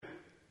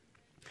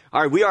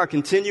All right, we are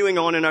continuing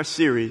on in our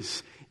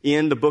series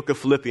in the book of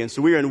Philippians.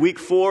 So we are in week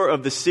 4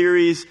 of the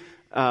series,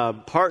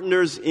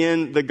 Partners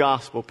in the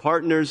Gospel.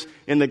 Partners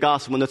in the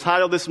Gospel. And the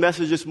title of this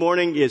message this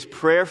morning is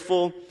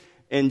Prayerful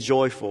and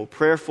Joyful.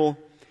 Prayerful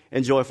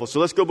and Joyful. So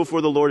let's go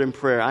before the Lord in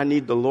prayer. I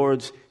need the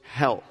Lord's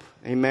help.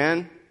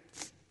 Amen?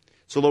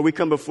 So Lord, we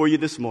come before you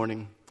this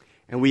morning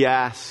and we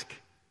ask,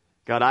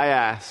 God, I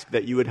ask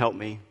that you would help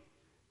me.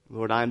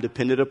 Lord, I am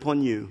dependent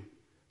upon you.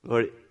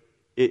 Lord,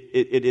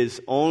 it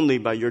is only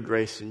by your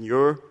grace and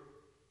your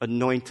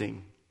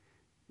anointing,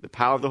 the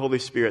power of the Holy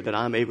Spirit, that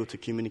I'm able to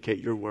communicate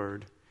your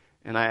word.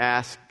 And I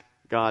ask,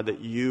 God, that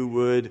you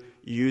would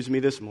use me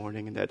this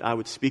morning and that I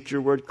would speak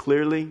your word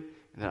clearly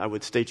and that I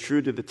would stay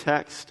true to the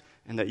text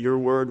and that your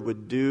word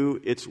would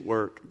do its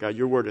work. God,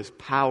 your word is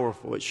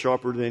powerful. It's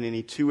sharper than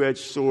any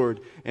two-edged sword,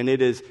 and it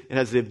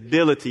has the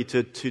ability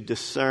to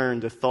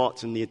discern the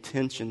thoughts and the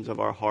intentions of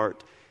our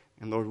heart.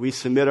 And Lord, we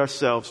submit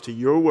ourselves to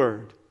your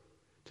word,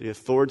 to the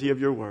authority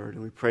of your word,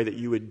 and we pray that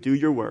you would do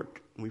your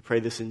work. And we pray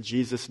this in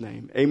Jesus'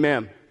 name.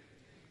 Amen.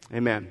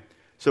 Amen.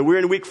 So we're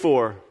in week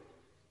 4,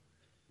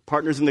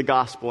 Partners in the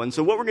Gospel. And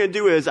so what we're going to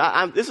do is,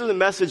 this is a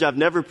message I've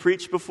never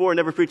preached before. I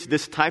never preached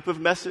this type of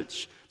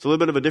message. It's a little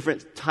bit of a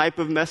different type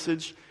of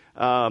message.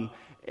 And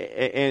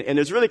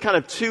there's really kind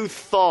of 2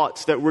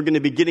 thoughts that we're going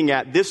to be getting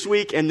at this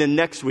week and then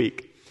next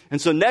week.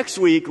 And so next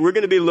week, we're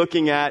going to be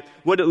looking at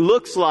what it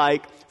looks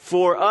like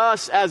for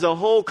us as a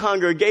whole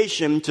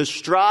congregation to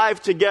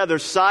strive together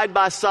side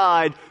by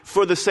side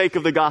for the sake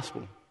of the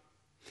gospel.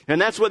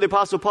 And that's what the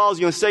Apostle Paul is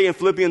going to say in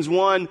Philippians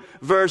 1,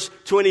 verse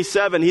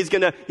 27. He's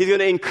going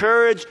to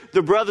encourage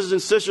the brothers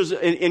and sisters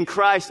in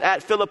Christ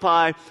at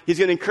Philippi. He's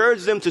going to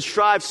encourage them to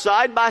strive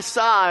side by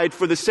side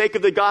for the sake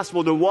of the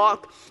gospel, to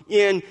walk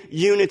in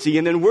unity.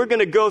 And then we're going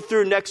to go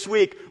through next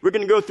week, we're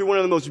going to go through one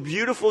of the most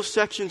beautiful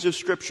sections of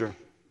Scripture,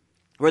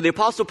 where the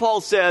Apostle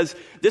Paul says,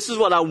 this is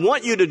what I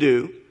want you to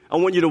do. I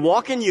want you to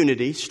walk in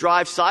unity,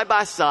 strive side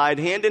by side,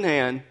 hand in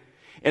hand,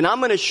 and I'm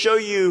going to show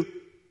you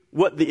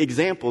what the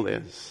example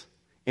is.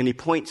 And he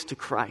points to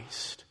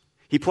Christ.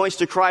 He points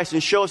to Christ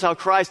and shows how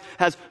Christ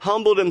has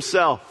humbled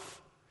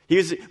himself. He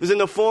was in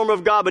the form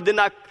of God, but did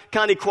not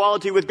count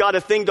equality with God a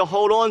thing to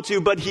hold on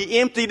to, but he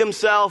emptied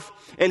himself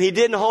and he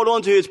didn't hold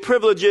on to his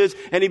privileges,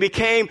 and he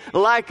became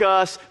like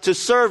us to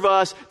serve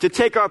us, to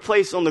take our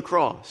place on the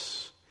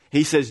cross.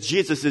 He says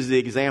Jesus is the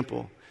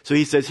example. So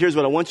he says, here's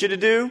what I want you to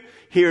do.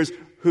 Here's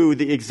who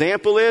the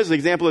example is. The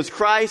example is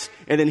Christ.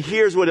 And then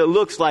here's what it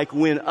looks like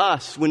when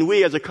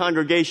we as a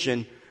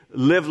congregation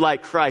live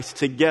like Christ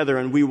together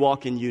and we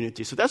walk in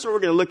unity. So that's what we're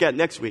going to look at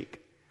next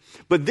week.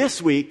 But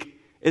this week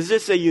is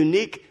just a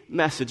unique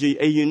message,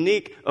 a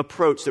unique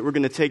approach that we're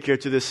going to take here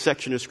to this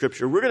section of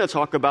Scripture. We're going to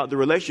talk about the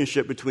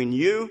relationship between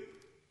you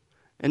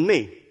and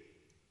me.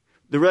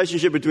 The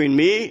relationship between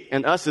me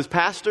and us as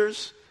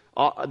pastors,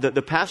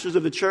 the pastors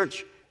of the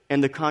church,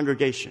 and the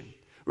congregation.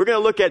 We're going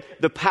to look at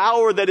the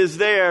power that is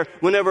there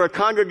whenever a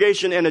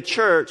congregation and a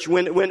church,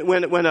 when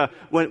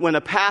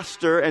a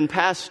pastor and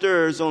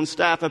pastors on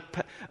staff,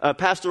 a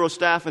pastoral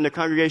staff and a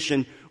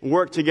congregation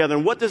work together.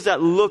 And what does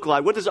that look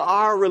like? What does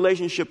our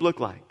relationship look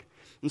like?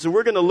 And so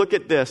we're going to look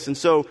at this. And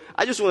so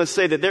I just want to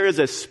say that there is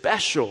a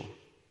special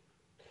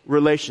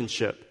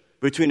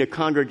relationship between a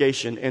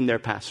congregation and their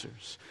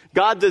pastors.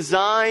 God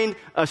designed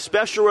a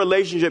special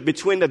relationship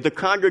between the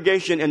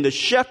congregation and the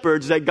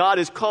shepherds that God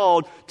has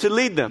called to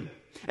lead them.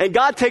 And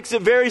God takes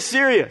it very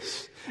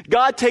serious.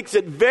 God takes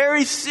it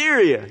very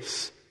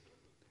serious,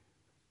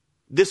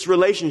 this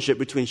relationship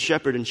between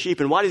shepherd and sheep.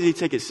 And why does he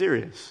take it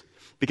serious?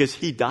 Because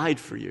he died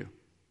for you.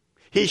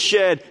 He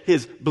shed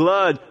his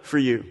blood for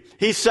you.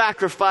 He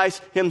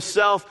sacrificed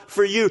himself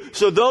for you.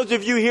 So those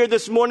of you here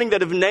this morning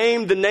that have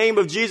named the name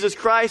of Jesus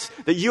Christ,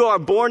 that you are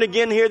born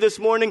again here this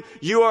morning,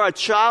 you are a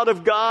child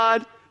of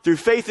God through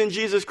faith in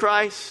Jesus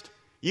Christ,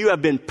 you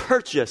have been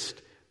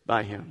purchased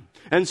by him.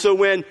 And so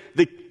when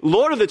the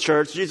Lord of the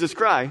church, Jesus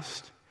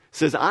Christ,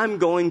 says, I'm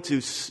going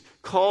to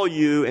call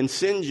you and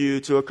send you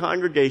to a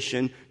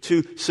congregation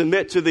to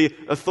submit to the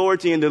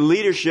authority and the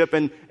leadership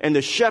and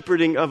the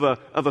shepherding of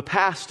a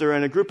pastor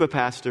and a group of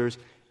pastors,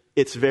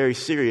 it's very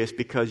serious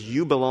because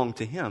you belong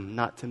to him,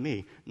 not to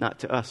me, not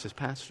to us as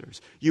pastors.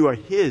 You are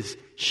his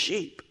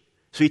sheep.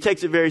 So he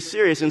takes it very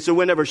serious. And so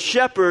whenever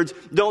shepherds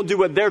don't do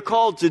what they're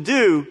called to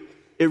do,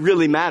 it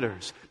really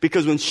matters.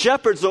 Because when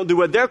shepherds don't do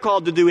what they're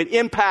called to do, it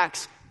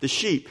impacts the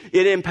sheep.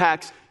 It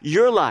impacts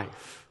your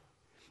life.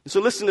 So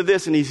listen to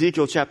this in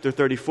Ezekiel chapter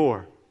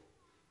 34.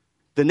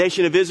 The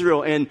nation of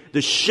Israel and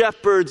the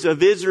shepherds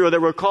of Israel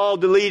that were called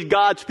to lead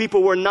God's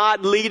people were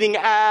not leading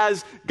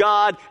as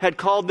God had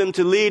called them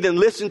to lead. And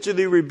listen to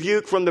the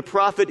rebuke from the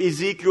prophet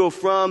Ezekiel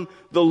from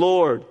the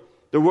Lord.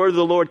 The word of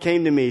the Lord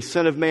came to me,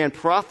 Son of man,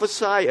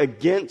 prophesy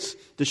against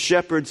the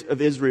shepherds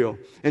of Israel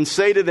and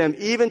say to them,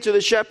 even to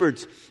the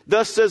shepherds,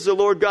 thus says the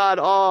Lord God,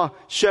 all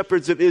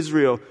shepherds of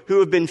Israel who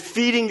have been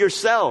feeding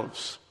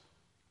yourselves.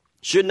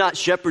 Should not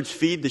shepherds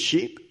feed the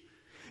sheep?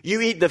 You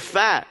eat the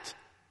fat.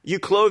 You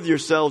clothe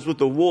yourselves with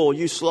the wool.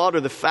 You slaughter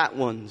the fat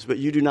ones, but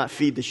you do not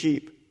feed the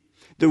sheep.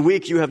 The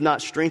weak you have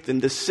not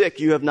strengthened. The sick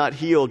you have not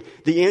healed.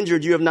 The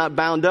injured you have not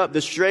bound up.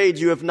 The strayed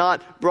you have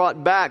not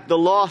brought back. The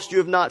lost you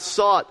have not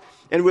sought.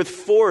 And with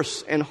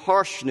force and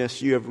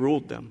harshness you have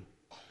ruled them.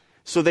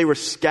 So they were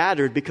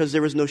scattered because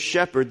there was no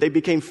shepherd. They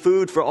became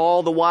food for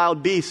all the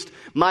wild beasts.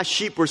 My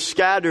sheep were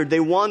scattered. They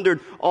wandered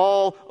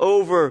all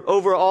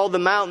over all the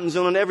mountains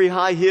and on every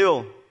high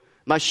hill.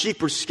 My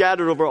sheep were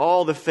scattered over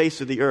all the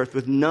face of the earth,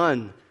 with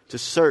none to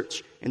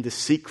search and to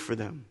seek for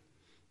them.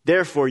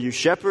 Therefore, you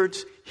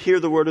shepherds, hear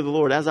the word of the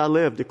Lord. As I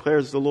live,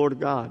 declares the Lord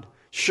God.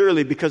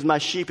 Surely, because my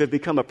sheep have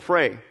become a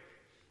prey,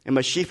 and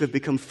my sheep have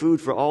become food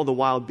for all the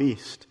wild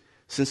beasts,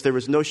 since there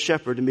was no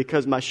shepherd, and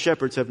because my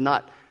shepherds have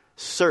not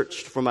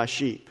searched for my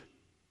sheep,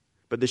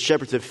 but the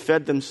shepherds have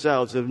fed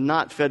themselves, have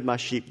not fed my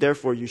sheep.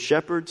 Therefore, you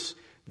shepherds,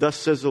 thus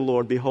says the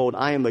Lord, behold,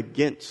 I am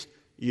against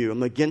you.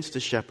 I'm against the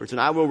shepherds,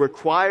 and I will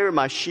require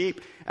my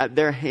sheep at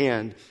their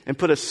hand, and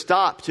put a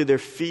stop to their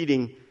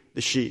feeding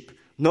the sheep.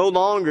 No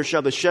longer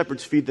shall the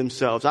shepherds feed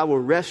themselves. I will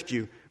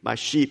rescue my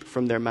sheep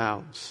from their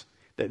mouths,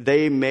 that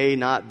they may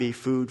not be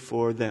food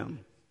for them.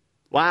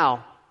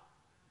 Wow.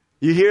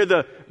 You hear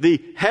the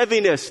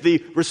heaviness,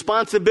 the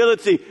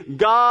responsibility.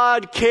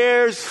 God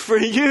cares for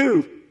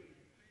you.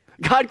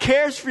 God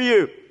cares for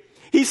you.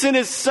 He sent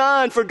His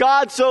Son, for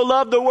God so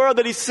loved the world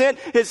that He sent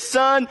His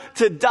Son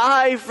to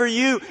die for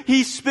you.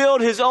 He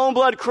spilled His own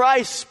blood.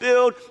 Christ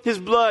spilled His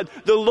blood.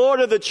 The Lord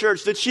of the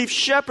church, the chief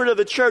shepherd of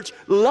the church,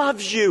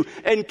 loves you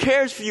and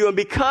cares for you. And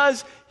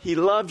because He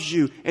loves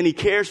you and He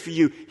cares for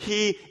you,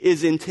 He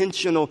is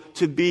intentional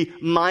to be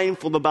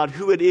mindful about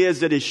who it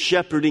is that is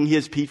shepherding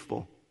His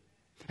people.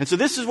 And so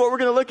this is what we're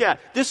going to look at.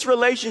 This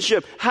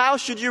relationship. How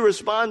should you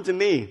respond to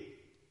me?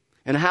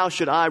 And how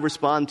should I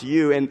respond to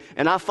you? And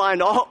I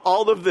find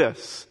all of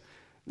this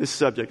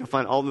subject, I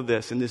find all of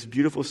this in this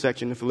beautiful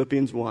section of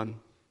Philippians 1.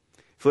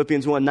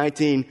 Philippians 1,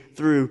 19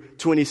 through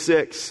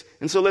 26.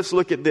 And so let's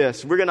look at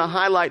this. We're going to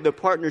highlight the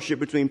partnership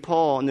between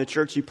Paul and the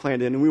church he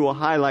planted, and we will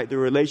highlight the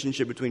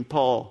relationship between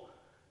Paul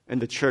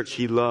and the church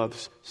he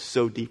loves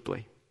so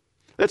deeply.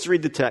 Let's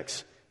read the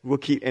text.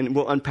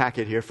 We'll unpack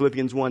it here.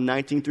 Philippians 1,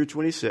 19 through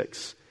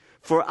 26.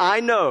 For I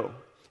know,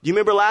 do you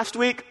remember last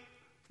week?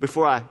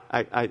 Before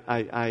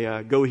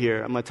I go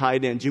here, I'm going to tie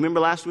it in. Do you remember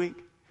last week?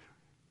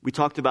 We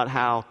talked about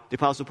how the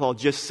Apostle Paul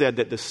just said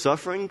that the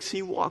sufferings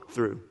he walked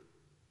through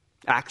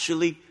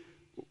actually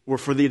were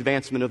for the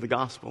advancement of the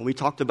gospel. And we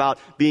talked about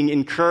being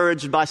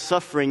encouraged by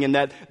suffering and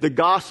that the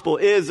gospel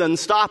is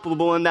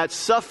unstoppable and that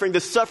the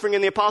suffering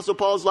in the Apostle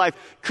Paul's life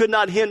could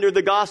not hinder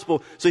the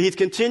gospel. So he's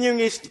continuing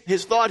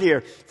his thought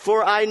here.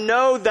 For I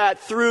know that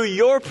through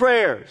your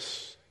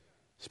prayers,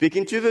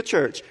 speaking to the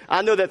church,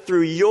 I know that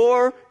through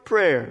your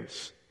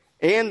prayers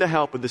and the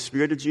help of the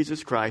Spirit of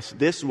Jesus Christ,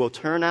 this will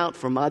turn out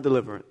for my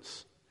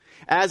deliverance.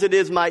 As it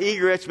is my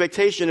eager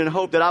expectation and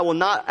hope that I will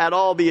not at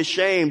all be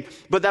ashamed,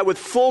 but that with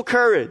full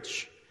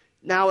courage,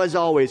 now as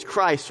always,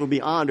 Christ will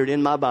be honored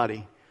in my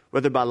body,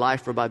 whether by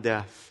life or by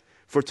death.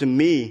 For to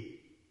me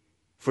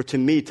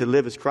to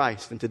live is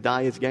Christ and to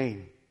die is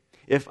gain.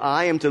 If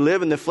I am to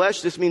live in the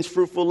flesh, this means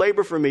fruitful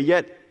labor for me,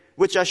 yet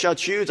which I shall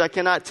choose, I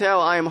cannot tell.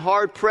 I am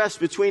hard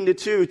pressed between the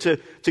two,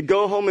 to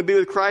go home and be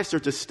with Christ or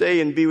to stay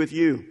and be with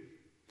you.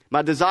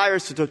 My desire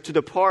is to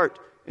depart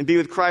and be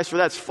with Christ, for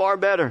that's far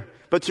better.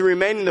 But to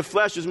remain in the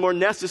flesh is more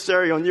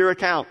necessary on your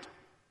account.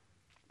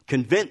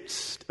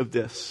 Convinced of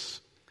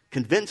this,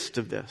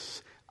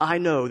 I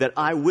know that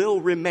I will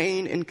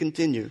remain and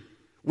continue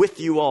with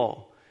you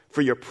all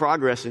for your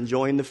progress in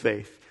joy in the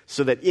faith,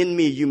 so that in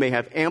me you may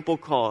have ample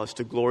cause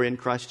to glory in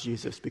Christ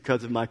Jesus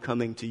because of my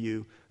coming to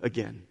you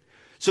again.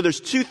 So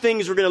there's two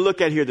things we're going to look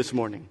at here this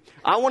morning.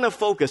 I want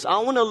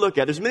to look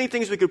at, there's many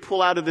things we could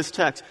pull out of this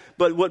text,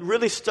 but what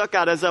really stuck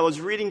out as I was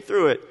reading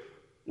through it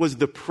was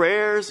the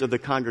prayers of the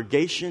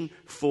congregation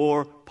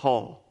for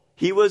Paul.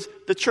 He was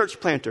the church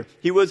planter.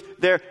 He was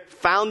their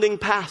founding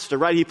pastor,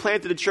 right? He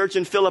planted a church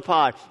in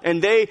Philippi,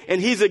 and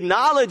he's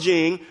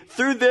acknowledging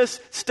through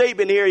this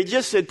statement here, he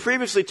just had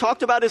previously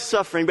talked about his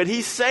suffering, but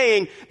he's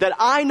saying that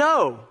I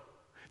know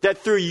that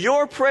through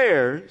your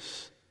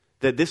prayers,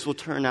 that this will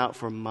turn out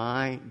for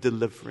my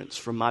deliverance,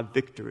 for my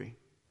victory.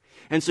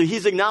 And so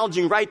he's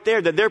acknowledging right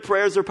there that their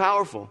prayers are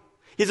powerful.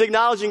 He's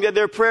acknowledging that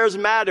their prayers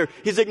matter.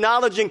 He's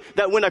acknowledging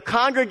that when a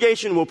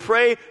congregation will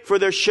pray for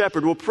their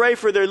shepherd, will pray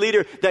for their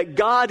leader, that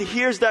God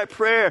hears that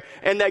prayer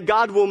and that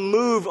God will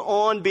move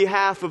on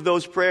behalf of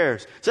those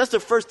prayers. So that's the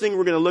first thing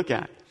we're going to look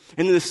at.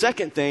 And then the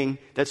second thing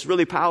that's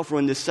really powerful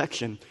in this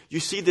section,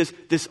 you see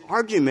this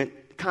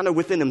argument kind of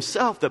within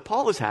himself that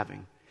Paul is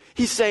having.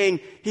 He's saying,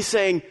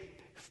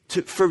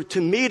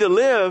 to me to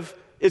live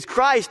is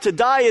Christ, to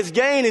die is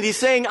gain. And he's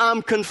saying,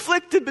 I'm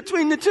conflicted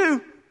between the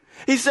two.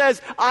 He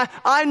says,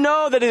 I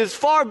know that it is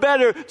far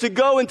better to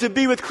go and to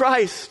be with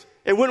Christ.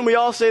 And wouldn't we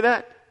all say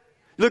that?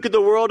 Look at the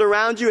world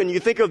around you and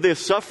you think of the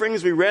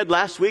sufferings we read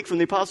last week from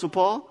the Apostle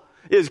Paul.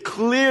 It is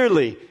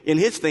clearly, in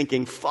his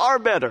thinking, far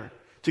better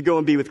to go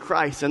and be with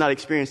Christ and not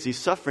experience these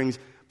sufferings.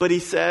 But he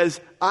says,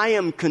 I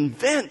am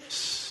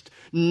convinced,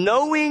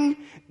 knowing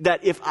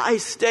that if I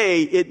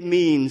stay, it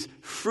means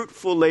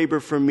fruitful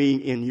labor for me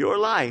in your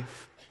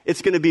life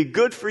It's going to be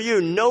good for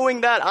you.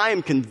 Knowing that, I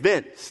am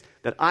convinced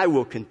that I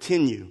will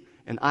continue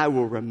and I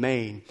will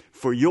remain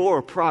for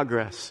your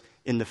progress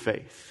in the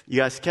faith.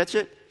 You guys catch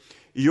it?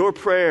 Your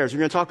prayers. We're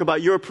going to talk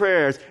about your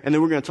prayers, and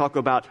then we're going to talk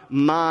about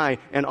my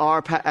and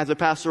our, as a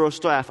pastoral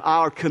staff,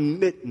 our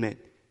commitment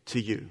to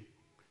you.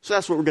 So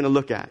that's what we're going to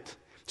look at.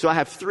 So I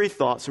have 3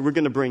 thoughts that we're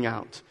going to bring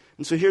out.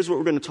 And so here's what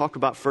we're going to talk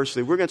about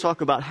firstly. We're going to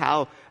talk about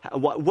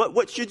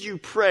what should you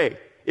pray?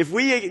 If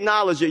we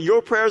acknowledge that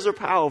your prayers are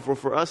powerful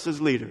for us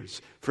as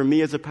leaders, for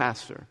me as a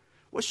pastor,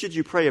 what should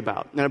you pray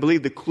about? And I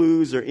believe the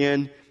clues are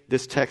in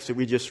this text that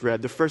we just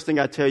read. The first thing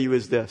I tell you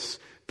is this: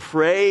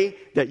 pray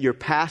that your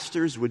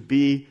pastors would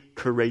be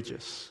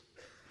courageous.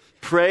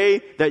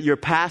 Pray that your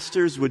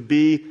pastors would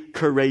be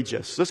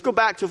courageous. Let's go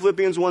back to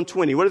Philippians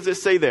 1:20. What does it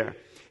say there?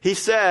 He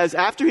says,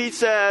 after he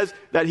says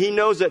that he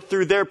knows that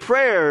through their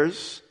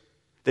prayers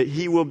that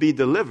he will be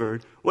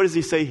delivered, what does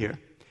he say here?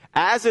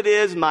 As it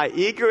is my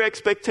eager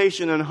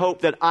expectation and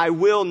hope that I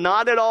will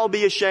not at all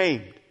be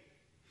ashamed.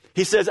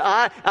 He says,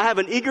 I have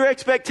an eager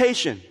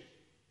expectation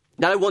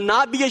that I will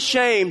not be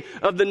ashamed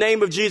of the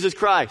name of Jesus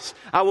Christ.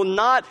 I will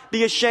not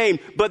be ashamed,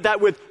 but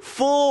that with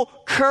full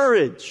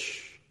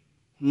courage,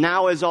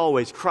 now as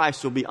always,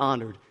 Christ will be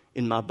honored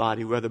in my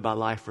body, whether by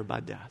life or by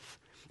death.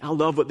 I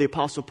love what the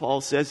Apostle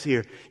Paul says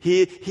here.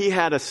 He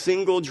had a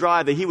single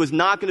drive that he was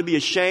not going to be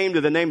ashamed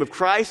of the name of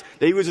Christ,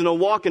 that he was going to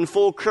walk in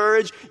full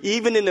courage,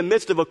 even in the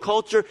midst of a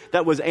culture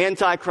that was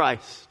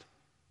anti-Christ.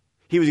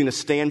 He was going to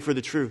stand for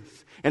the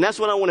truth. And that's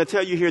what I want to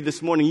tell you here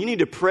this morning. You need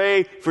to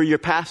pray for your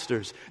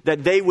pastors,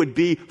 that they would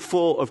be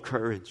full of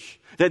courage,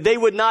 that they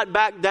would not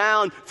back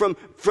down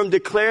from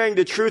declaring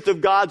the truth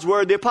of God's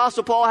word. The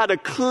Apostle Paul had a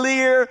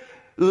clear,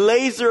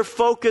 laser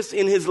focus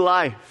in his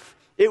life.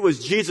 It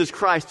was Jesus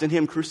Christ and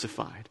him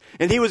crucified.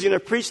 And he was going to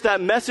preach that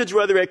message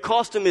whether it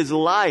cost him his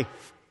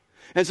life.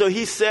 And so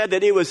he said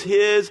that it was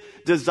his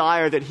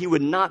desire that he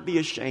would not be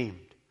ashamed,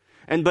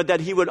 but that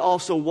he would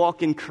also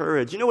walk in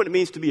courage. You know what it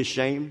means to be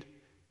ashamed?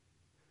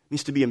 It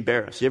means to be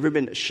embarrassed. You ever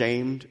been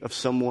ashamed of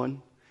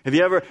someone? Have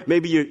you ever,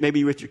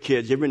 maybe with your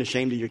kids, you ever been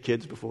ashamed of your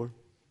kids before?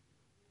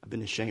 I've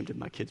been ashamed of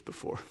my kids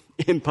before.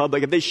 In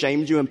public. Have they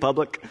shamed you in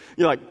public?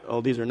 You're like,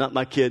 oh, these are not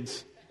my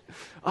kids.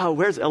 Oh,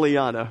 where's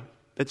Eliana?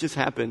 That just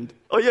happened.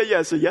 Oh,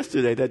 yeah. So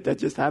yesterday, that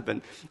just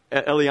happened.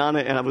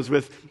 Eliana and I was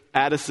with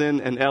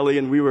Addison and Ellie,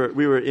 and we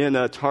were in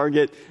a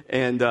Target,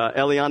 and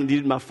Eliana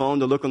needed my phone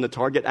to look on the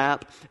Target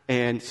app,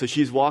 and so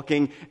she's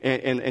walking,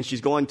 and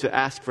she's going to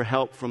ask for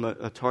help from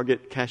a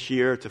Target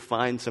cashier to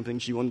find something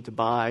she wanted to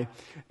buy,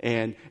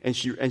 and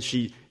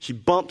she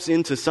bumps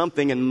into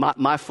something, and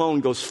my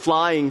phone goes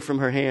flying from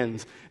her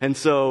hands, and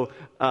so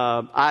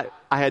I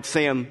had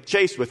Sam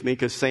Chase with me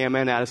because Sam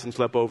and Addison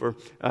slept over.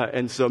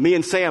 And so me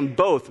and Sam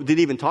both didn't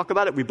even talk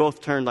about it. We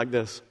both turned like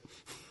this.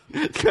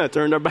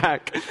 Turned our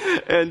back.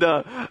 And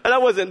I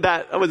wasn't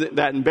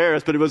that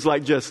embarrassed, but it was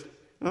like just,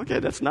 okay,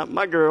 that's not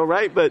my girl,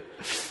 right? But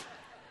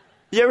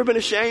you ever been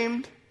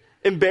ashamed?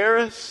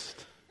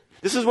 Embarrassed?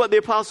 This is what the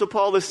Apostle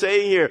Paul is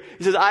saying here.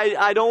 He says,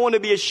 I don't want to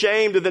be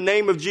ashamed of the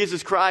name of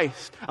Jesus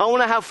Christ. I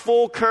want to have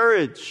full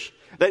courage.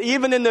 That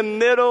even in the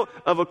middle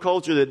of a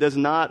culture that does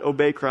not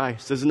obey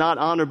Christ, does not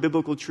honor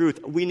biblical truth,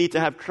 we need to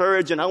have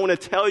courage. And I want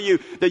to tell you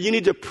that you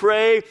need to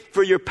pray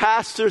for your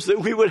pastors that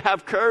we would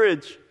have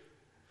courage.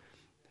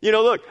 You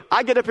know, look,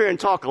 I get up here and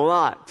talk a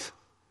lot.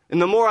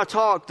 And the more I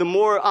talk, the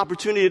more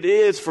opportunity it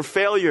is for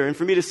failure and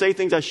for me to say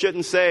things I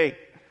shouldn't say.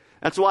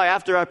 That's why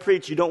after I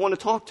preach, you don't want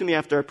to talk to me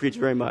after I preach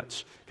very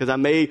much. Because I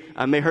may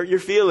hurt your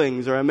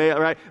feelings, or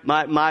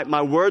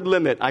my word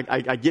limit,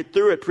 I get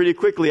through it pretty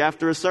quickly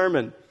after a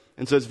sermon.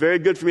 And so it's very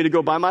good for me to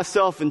go by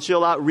myself and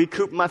chill out,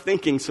 recoup my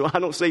thinking so I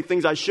don't say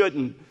things I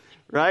shouldn't,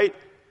 right?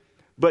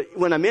 But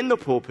when I'm in the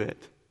pulpit,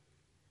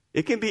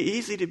 it can be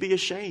easy to be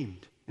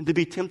ashamed and to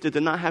be tempted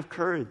to not have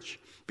courage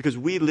because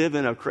we live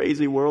in a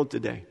crazy world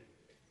today.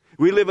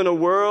 We live in a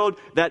world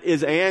that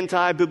is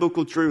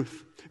anti-biblical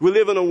truth. We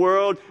live in a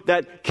world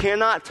that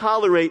cannot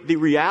tolerate the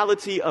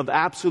reality of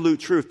absolute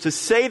truth. To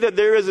say that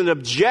there is an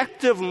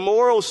objective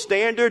moral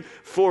standard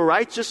for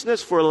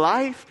righteousness, for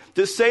life,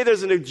 to say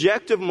there's an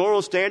objective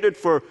moral standard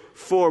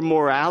for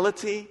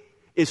morality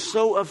is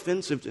so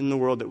offensive in the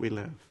world that we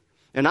live.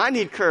 And I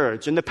need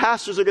courage, and the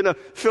pastors are going to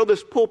fill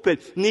this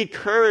pulpit, need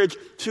courage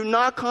to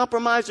not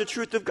compromise the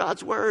truth of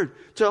God's word,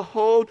 to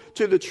hold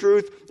to the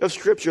truth of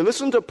Scripture.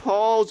 Listen to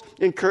Paul's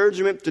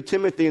encouragement to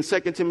Timothy in 2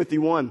 Timothy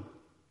 1.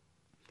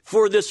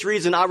 For this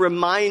reason, I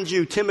remind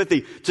you,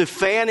 Timothy, to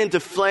fan into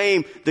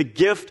flame the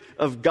gift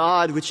of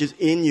God which is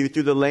in you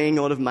through the laying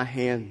on of my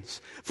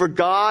hands. For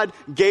God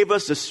gave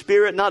us a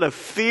spirit not of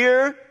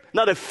fear,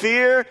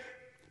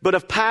 but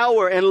of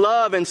power and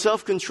love and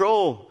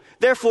self-control.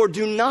 Therefore,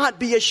 do not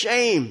be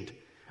ashamed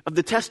of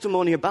the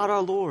testimony about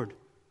our Lord,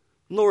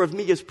 nor of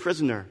me as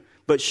prisoner,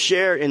 but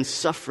share in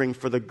suffering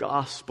for the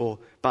gospel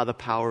by the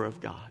power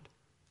of God.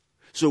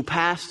 So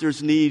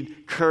pastors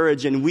need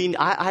courage, and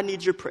I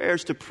need your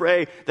prayers to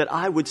pray that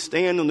I would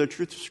stand on the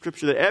truth of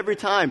Scripture, that every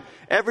time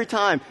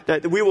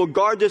that we will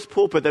guard this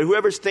pulpit, that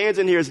whoever stands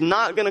in here is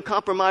not going to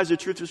compromise the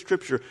truth of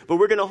Scripture, but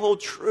we're going to hold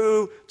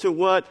true to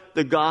what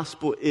the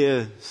gospel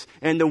is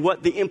and to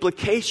what the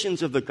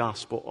implications of the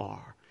gospel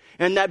are.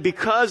 And that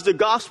because the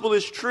gospel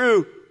is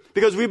true,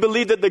 because we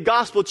believe that the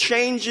gospel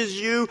changes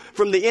you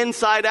from the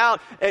inside out,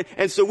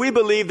 and so we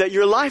believe that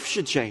your life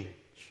should change.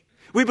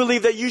 We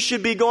believe that you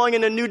should be going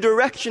in a new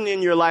direction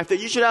in your life, that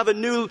you should have a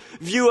new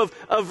view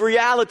of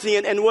reality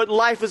and what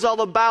life is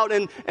all about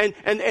and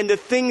the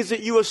things that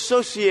you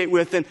associate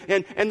with and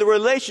the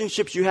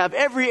relationships you have.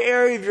 Every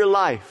area of your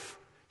life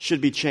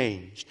should be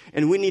changed.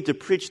 And we need to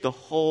preach the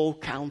whole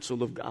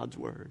counsel of God's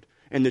word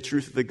and the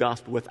truth of the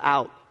gospel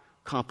without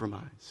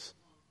compromise.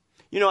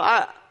 You know,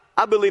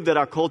 I believe that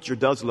our culture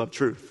does love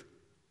truth.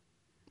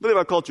 I believe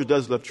our culture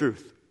does love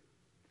truth,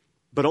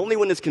 but only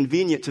when it's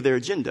convenient to their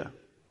agenda.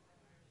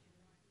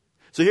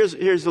 So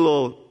here's a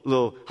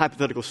little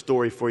hypothetical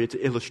story for you to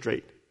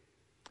illustrate.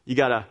 You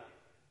got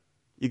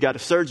a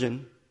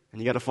surgeon,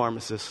 and you got a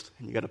pharmacist,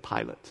 and you got a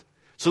pilot.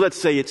 So let's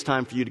say it's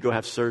time for you to go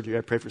have surgery.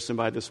 I prayed for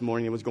somebody this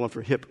morning that was going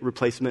for hip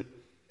replacement,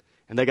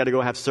 and they got to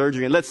go have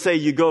surgery. And let's say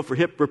you go for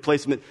hip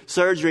replacement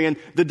surgery, and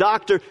the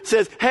doctor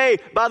says, "Hey,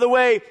 by the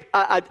way,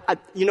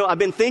 I've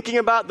been thinking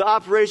about the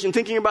operation,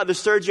 thinking about the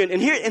surgery, and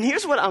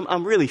here's what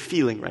I'm really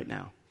feeling right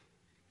now.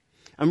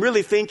 I'm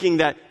really thinking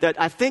that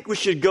I think we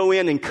should go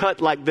in and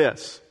cut like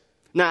this."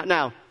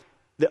 Now,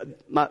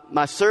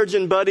 my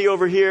surgeon buddy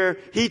over here,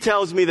 he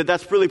tells me that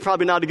that's really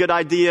probably not a good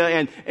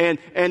idea.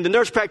 And the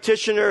nurse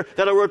practitioner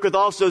that I work with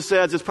also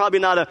says it's probably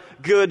not a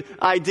good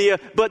idea.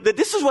 But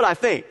this is what I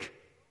think.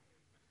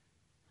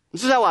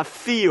 This is how I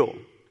feel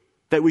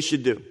that we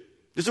should do.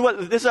 This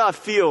is how I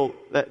feel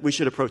that we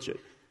should approach it.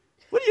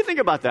 What do you think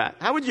about that?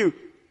 How would you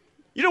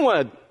don't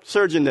want a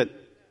surgeon that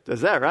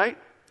does that, right?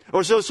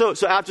 Or so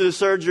after the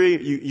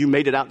surgery, you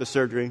made it out the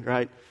surgery,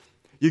 right?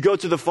 You go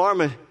to the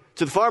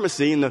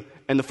pharmacy, and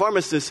the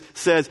pharmacist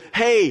says,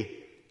 "Hey,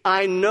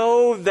 I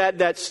know that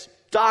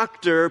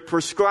doctor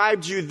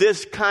prescribed you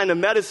this kind of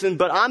medicine,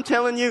 but I'm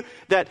telling you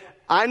that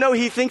I know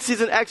he thinks he's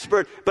an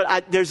expert,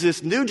 but there's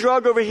this new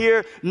drug over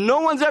here.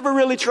 No one's ever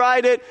really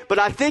tried it, but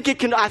I think it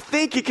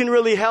can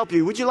really help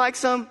you. Would you like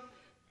some?"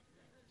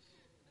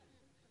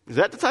 Is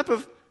that the type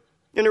of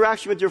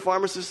interaction with your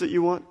pharmacist that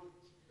you want?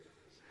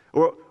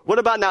 Or what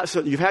about now?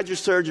 So you've had your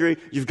surgery,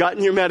 you've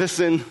gotten your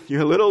medicine,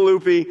 you're a little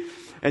loopy,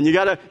 and you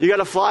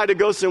gotta fly to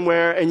go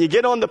somewhere, and you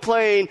get on the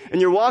plane, and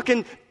you're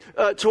walking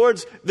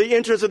towards the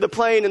entrance of the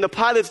plane, and the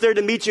pilot's there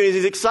to meet you, and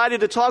he's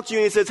excited to talk to you,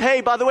 and he says,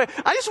 "Hey, by the way,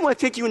 I just want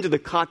to take you into the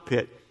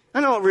cockpit. I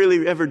don't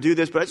really ever do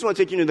this, but I just want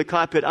to take you into the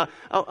cockpit. I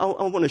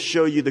want to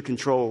show you the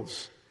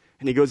controls."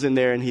 And he goes in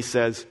there, and he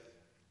says,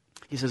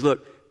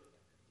 "Look,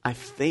 I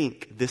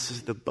think this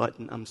is the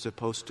button I'm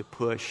supposed to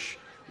push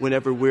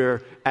whenever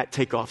we're at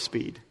takeoff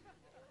speed.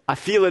 I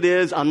feel it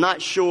is. I'm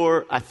not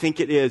sure. I think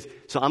it is.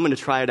 So I'm going to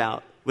try it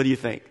out. What do you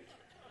think?"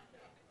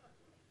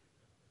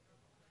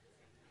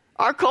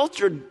 Our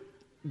culture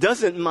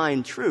doesn't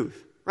mind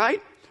truth,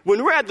 right?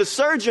 When we're at the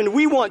surgeon,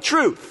 we want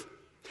truth.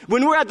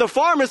 When we're at the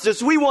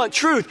pharmacist, we want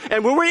truth.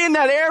 And when we're in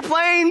that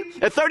airplane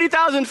at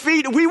 30,000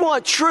 feet, we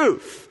want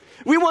truth.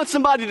 We want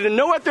somebody to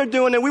know what they're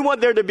doing, and we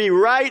want there to be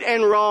right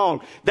and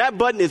wrong. That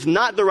button is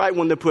not the right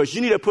one to push.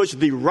 You need to push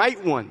the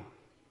right one.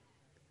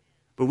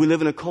 But we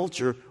live in a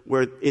culture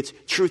where it's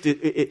truth.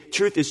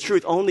 Truth is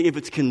truth only if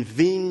it's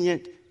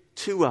convenient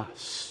to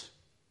us.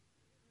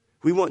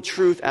 We want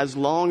truth as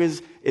long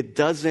as it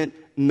doesn't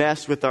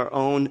mess with our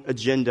own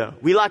agenda.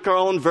 We like our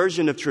own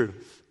version of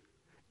truth.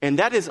 And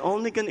that is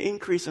only going to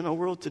increase in our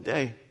world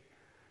today.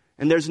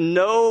 And there's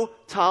no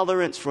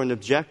tolerance for an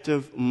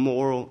objective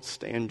moral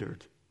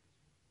standard.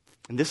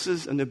 And this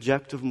is an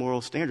objective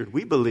moral standard.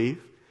 We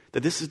believe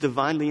that this is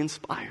divinely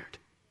inspired.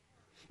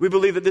 We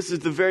believe that this is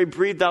the very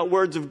breathed out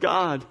words of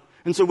God.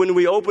 And so when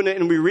we open it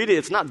and we read it,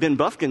 it's not Ben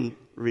Buffkin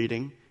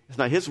reading. It's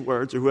not his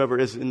words or whoever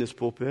is in this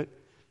pulpit.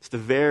 It's the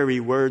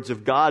very words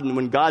of God. And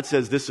when God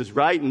says this is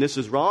right and this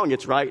is wrong,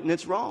 it's right and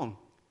it's wrong.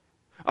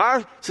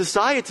 Our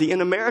society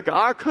in America,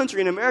 our country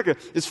in America,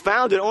 is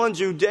founded on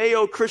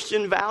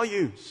Judeo-Christian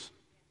values.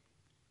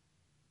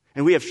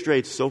 And we have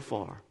strayed so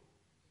far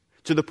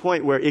to the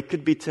point where it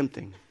could be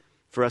tempting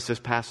for us as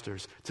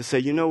pastors to say,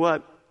 "You know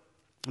what?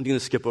 I'm going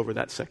to skip over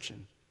that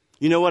section.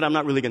 You know what? I'm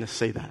not really going to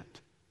say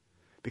that."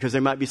 Because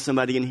there might be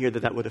somebody in here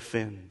that would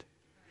offend.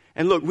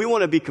 And look, we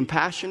want to be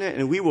compassionate,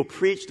 and we will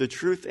preach the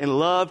truth in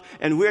love.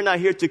 And we're not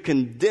here to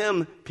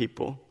condemn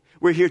people.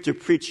 We're here to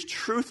preach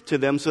truth to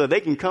them so that they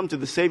can come to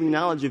the saving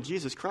knowledge of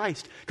Jesus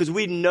Christ. Because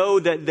we know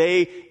that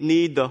they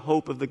need the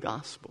hope of the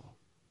gospel.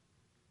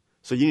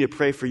 So you need to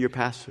pray for your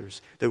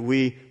pastors that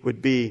we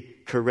would be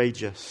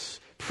courageous.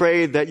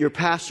 Pray that your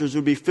pastors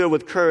would be filled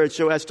with courage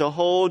so as to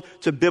hold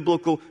to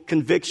biblical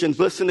convictions.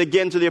 Listen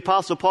again to the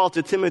Apostle Paul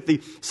to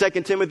Timothy,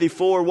 2 Timothy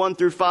 4,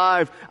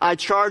 1-5. "I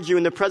charge you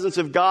in the presence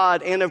of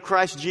God and of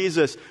Christ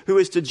Jesus, who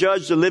is to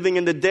judge the living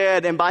and the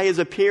dead, and by his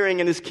appearing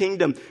in his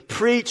kingdom,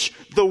 preach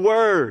the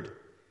word.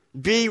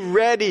 Be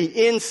ready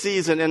in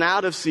season and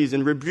out of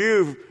season.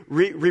 Reprove,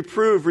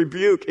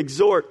 rebuke,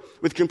 exhort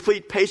with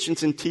complete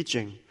patience and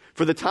teaching.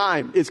 For the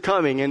time is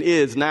coming and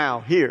is now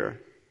here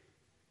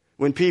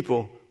when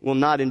people will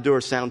not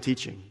endure sound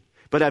teaching,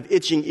 but have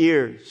itching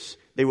ears.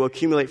 They will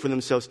accumulate for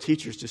themselves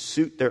teachers to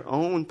suit their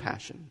own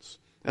passions.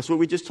 That's what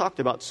we just talked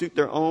about, suit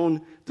their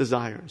own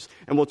desires.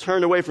 And will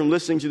turn away from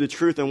listening to the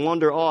truth and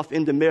wander off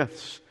into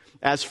myths.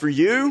 As for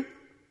you,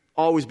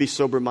 always be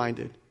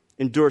sober-minded.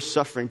 Endure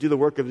suffering. Do the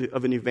work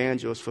of an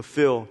evangelist.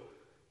 Fulfill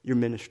your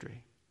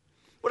ministry.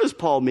 What does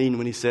Paul mean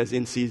when he says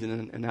in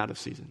season and out of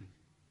season?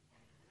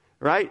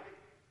 Right?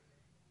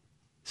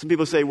 Some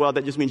people say, well,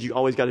 that just means you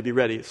always got to be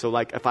ready. So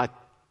like if I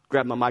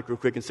grabbed my mic real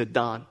quick and said,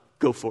 Don,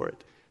 go for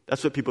it.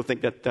 That's what people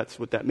think that's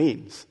what that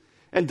means.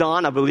 And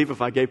Don, I believe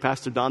if I gave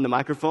Pastor Don the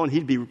microphone,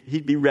 he'd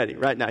be ready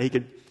right now. He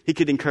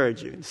could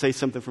encourage you and say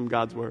something from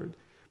God's word.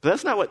 But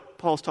that's not what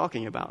Paul's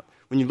talking about.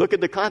 When you look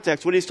at the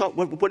context, what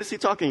is he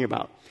talking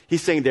about?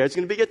 He's saying there's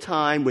going to be a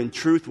time when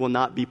truth will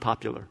not be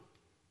popular.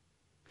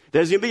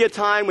 There's going to be a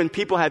time when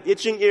people have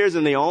itching ears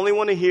and they only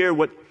want to hear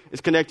what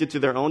is connected to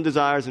their own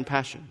desires and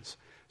passions.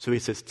 So he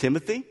says,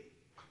 Timothy,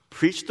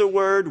 preach the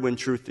word when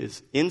truth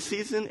is in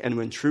season and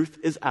when truth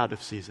is out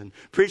of season.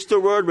 Preach the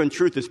word when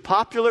truth is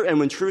popular and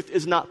when truth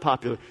is not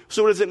popular.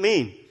 So what does it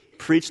mean?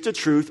 Preach the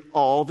truth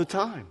all the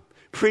time.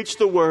 Preach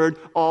the word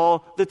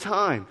all the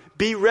time.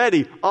 Be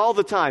ready all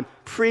the time.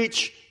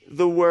 Preach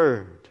the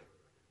word.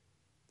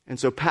 And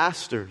so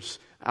pastors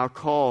are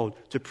called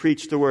to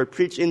preach the word.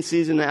 Preach in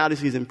season and out of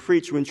season.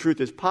 Preach when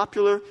truth is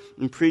popular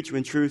and preach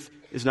when truth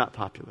is not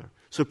popular.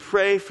 So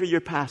pray for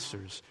your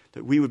pastors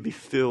that we would be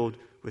filled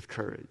with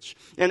courage.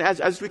 And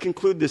as we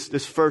conclude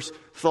this first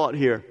thought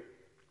here,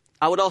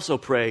 I would also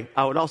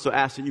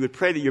ask that you would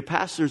pray that your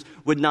pastors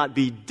would not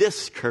be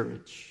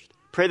discouraged.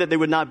 Pray that they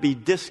would not be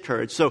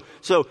discouraged.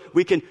 So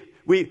we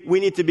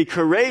need to be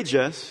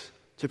courageous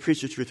to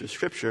preach the truth of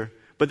Scripture,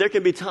 but there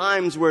can be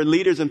times where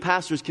leaders and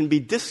pastors can be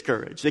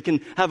discouraged. They can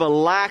have a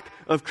lack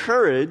of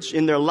courage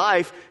in their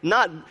life,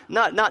 not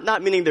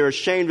meaning they're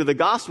ashamed of the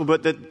gospel,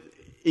 but that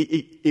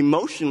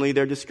emotionally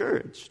they're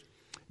discouraged.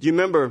 Do you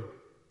remember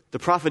the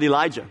prophet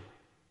Elijah?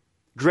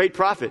 Great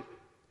prophet.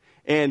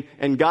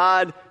 And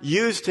God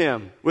used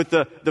him with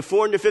the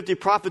 450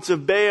 prophets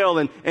of Baal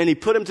and he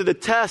put him to the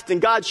test,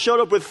 and God showed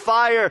up with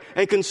fire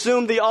and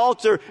consumed the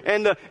altar,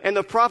 and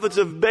the prophets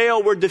of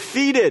Baal were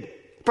defeated.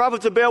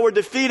 Prophets of Baal were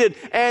defeated.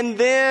 And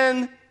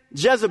then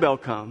Jezebel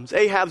comes.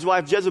 Ahab's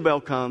wife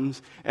Jezebel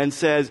comes and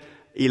says,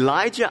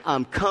 Elijah,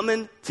 I'm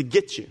coming to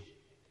get you.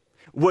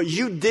 What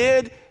you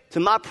did to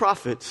my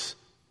prophets,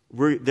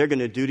 they're going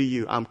to do to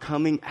you. I'm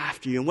coming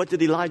after you. And what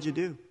did Elijah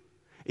do?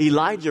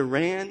 Elijah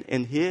ran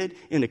and hid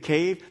in a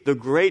cave, the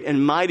great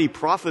and mighty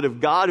prophet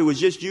of God who was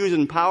just used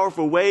in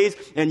powerful ways.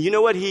 And you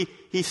know what he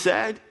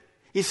said?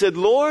 He said,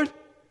 Lord,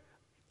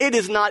 it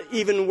is not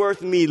even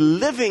worth me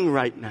living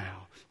right now.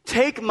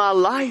 Take my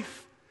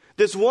life.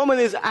 This woman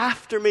is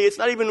after me. It's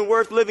not even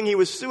worth living. He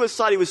was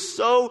suicidal. He was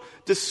so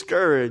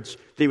discouraged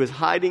that he was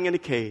hiding in a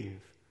cave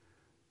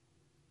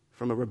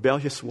from a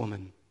rebellious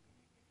woman.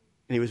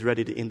 And he was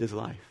ready to end his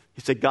life.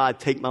 He said, God,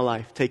 take my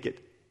life. Take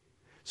it.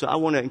 So I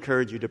want to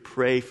encourage you to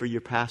pray for your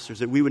pastors,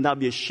 that we would not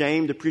be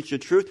ashamed to preach the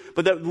truth,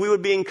 but that we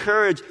would be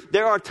encouraged.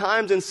 There are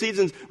times and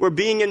seasons where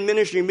being in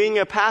ministry and being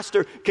a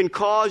pastor can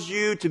cause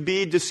you to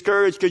be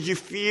discouraged because you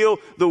feel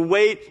the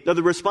weight of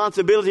the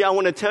responsibility. I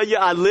want to tell you,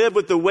 I live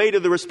with the weight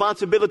of the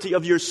responsibility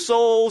of your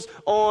souls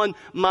on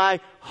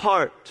my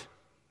heart.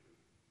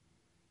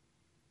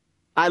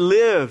 I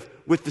live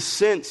with the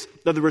sense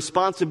of the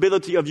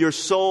responsibility of your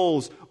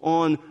souls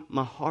on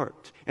my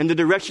heart and the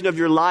direction of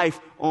your life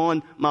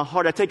on my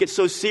heart. I take it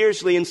so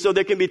seriously, and so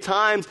there can be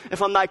times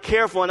if I'm not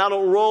careful and I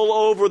don't roll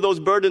over those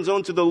burdens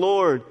onto the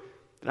Lord,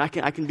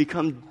 that I can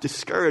become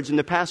discouraged, and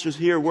the pastors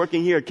here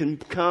working here can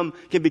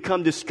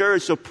become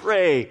discouraged. So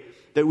pray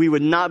that we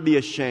would not be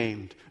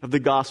ashamed of the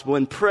gospel,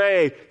 and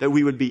pray that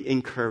we would be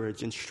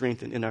encouraged and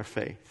strengthened in our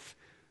faith.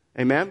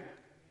 Amen?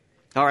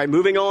 All right,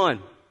 moving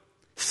on.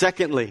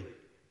 Secondly,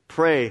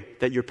 pray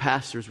that your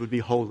pastors would be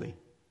holy.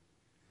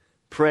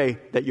 Pray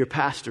that your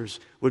pastors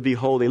would be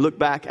holy. Look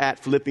back at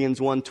Philippians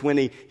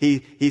 1:20.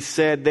 He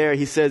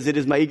says, it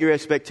is my eager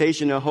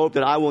expectation and hope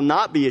that I will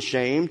not be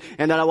ashamed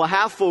and that I will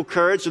have full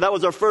courage. So that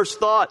was our first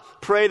thought.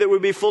 Pray that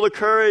we'd be full of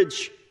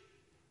courage.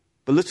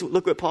 But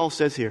look what Paul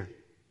says here.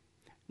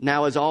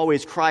 Now, as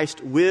always,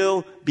 Christ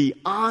will be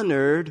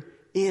honored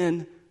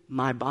in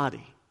my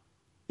body,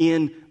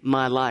 in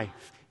my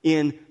life,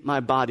 in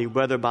my body,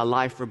 whether by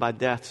life or by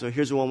death. So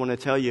here's what I want to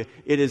tell you.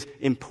 It is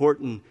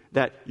important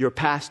that your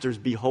pastors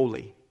be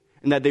holy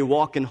and that they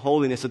walk in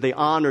holiness, that they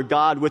honor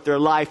God with their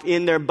life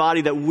in their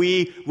body, that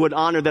we would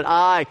honor, that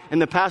I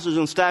and the pastors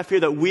on staff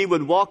here, that we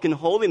would walk in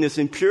holiness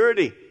and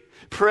purity.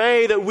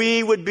 Pray that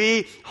we would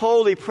be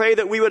holy. Pray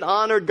that we would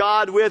honor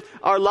God with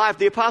our life.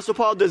 The Apostle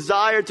Paul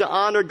desired to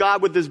honor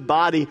God with his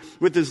body,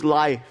 with his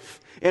life.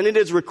 And it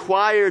is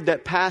required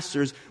that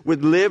pastors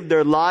would live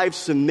their lives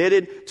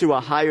submitted to a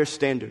higher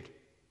standard.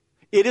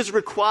 It is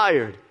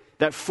required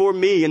that for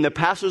me and the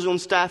pastors on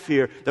staff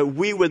here, that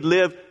we would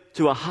live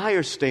to a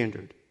higher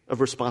standard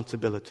of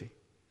responsibility.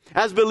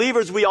 As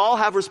believers, we all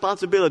have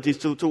responsibilities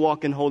to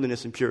walk in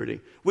holiness and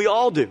purity. We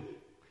all do.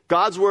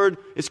 God's word,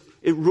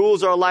 it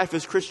rules our life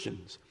as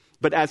Christians.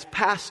 But as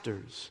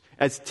pastors,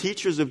 as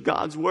teachers of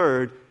God's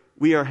word,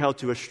 we are held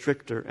to a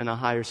stricter and a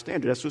higher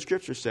standard. That's what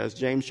Scripture says.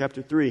 James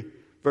chapter 3,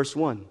 verse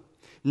 1.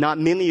 Not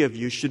many of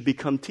you should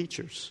become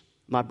teachers,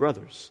 my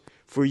brothers,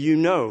 for you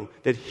know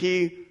that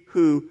he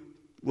who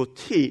will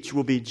teach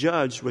will be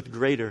judged with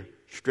greater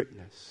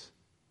strictness.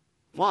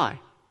 Why?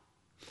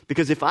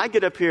 Because if I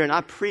get up here and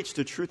I preach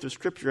the truth of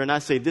Scripture and I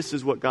say this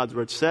is what God's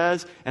word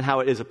says and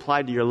how it is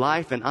applied to your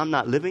life and I'm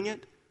not living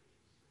it,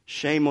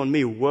 shame on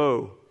me,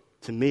 woe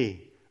to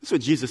me. That's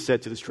what Jesus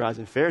said to the scribes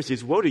and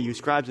Pharisees. Woe to you,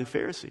 scribes and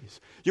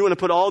Pharisees. You want to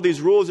put all these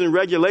rules and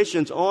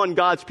regulations on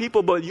God's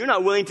people, but you're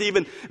not willing to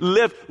even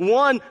lift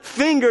one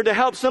finger to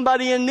help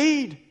somebody in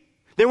need.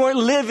 They weren't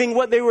living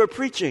what they were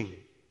preaching.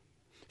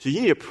 So you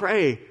need to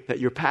pray that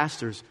your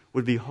pastors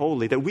would be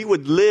holy, that we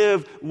would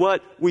live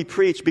what we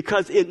preach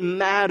because it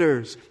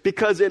matters.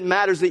 Because it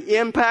matters. The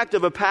impact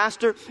of a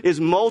pastor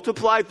is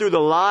multiplied through the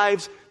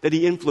lives that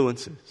he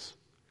influences.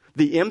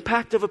 The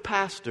impact of a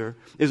pastor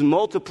is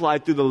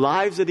multiplied through the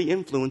lives that he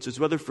influences,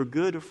 whether for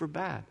good or for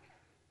bad.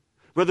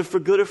 Whether for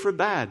good or for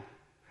bad.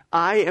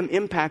 I am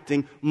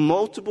impacting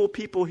multiple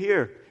people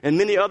here and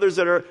many others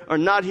that are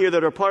not here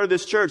that are part of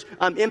this church.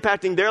 I'm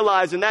impacting their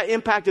lives, and that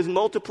impact is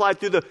multiplied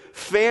through the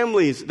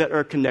families that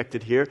are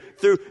connected here,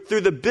 through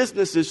the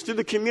businesses, through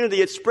the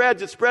community. It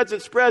spreads,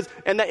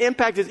 and that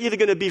impact is either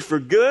going to be for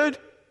good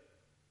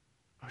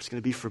or it's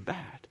going to be for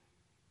bad.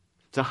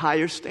 It's a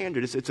higher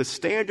standard. It's a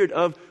standard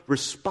of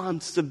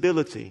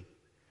responsibility.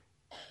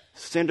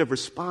 Standard of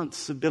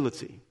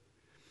responsibility.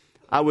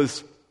 I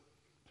was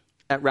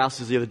at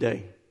Rouse's the other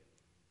day.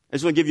 I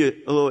just want to give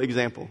you a little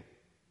example.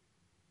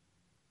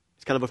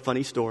 It's kind of a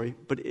funny story,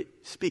 but it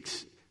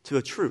speaks to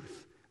a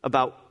truth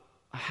about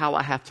how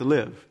I have to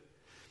live.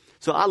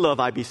 So I love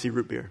IBC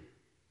root beer.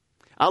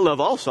 I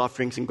love all soft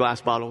drinks in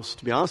glass bottles,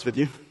 to be honest with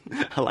you.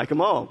 I like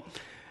them all.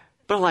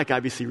 But I like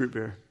IBC root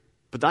beer.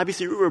 But the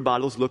IBC root beer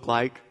bottles look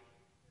like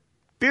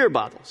beer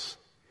bottles.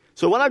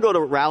 So when I go to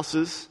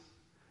Rouse's,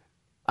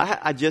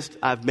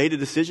 I've made a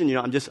decision,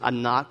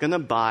 I'm not going to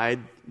buy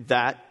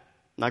that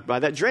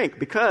drink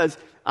because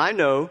I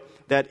know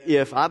that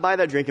if I buy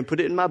that drink and put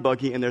it in my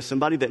buggy and there's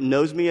somebody that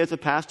knows me as a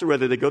pastor,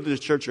 whether they go to the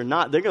church or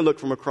not, they're going to look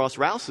from across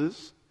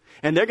Rouse's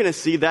and they're going to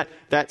see that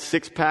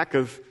 6-pack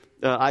of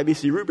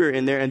IBC root beer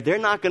in there and they're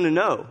not going to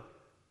know.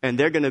 And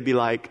they're going to be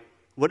like,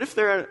 what if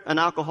they're an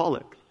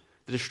alcoholic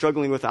that is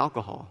struggling with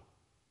alcohol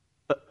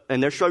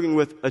and they're struggling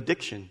with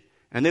addiction?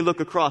 And they look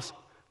across,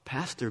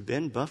 Pastor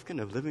Ben Buffkin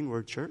of Living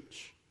Word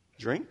Church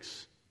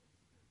drinks?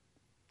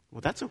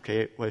 Well, that's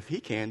okay. Well, if he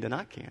can, then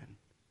I can.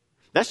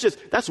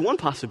 That's one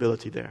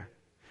possibility there.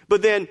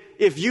 But then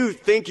if you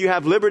think you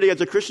have liberty as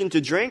a Christian to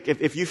drink,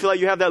 if you feel like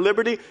you have that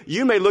liberty,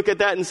 you may look at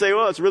that and say,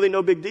 well, it's really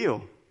no big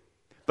deal.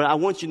 But I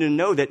want you to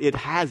know that it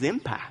has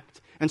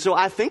impact. And so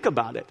I think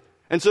about it.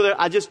 And so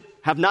I just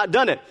have not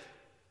done it.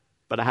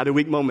 But I had a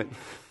weak moment.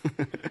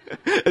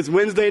 It's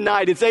Wednesday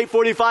night. It's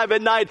 8:45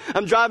 at night.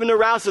 I'm driving to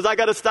Rouse's. I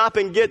got to stop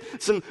and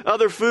get some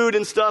other food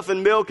and stuff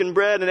and milk and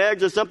bread and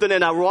eggs or something.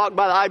 And I walked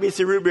by the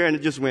IBC root beer and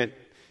it just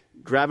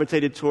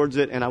gravitated towards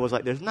it. And I was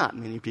like, there's not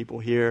many people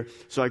here.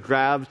 So I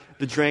grabbed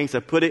the drinks. I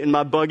put it in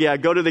my buggy. I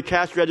go to the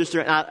cash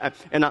register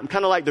and I'm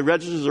kind of like the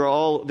registers are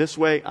all this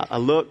way. I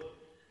look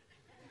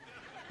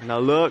and I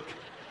look.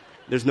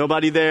 There's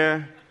nobody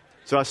there.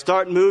 So I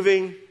start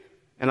moving.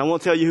 And I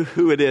won't tell you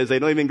who it is. They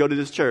don't even go to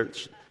this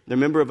church. They're a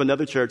member of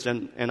another church,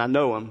 and I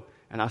know them.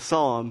 And I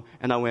saw them,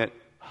 and I went,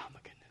 oh, my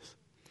goodness.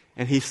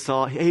 And he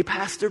saw, hey,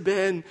 Pastor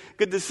Ben,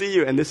 good to see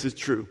you. And this is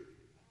true.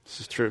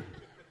 This is true.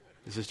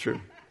 This is true.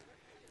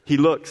 He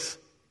looks.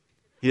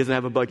 He doesn't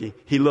have a buggy.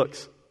 He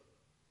looks.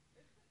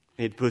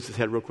 And he puts his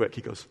head real quick. He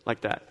goes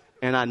like that.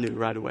 And I knew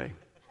right away.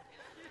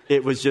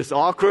 It was just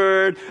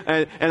awkward.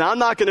 And I'm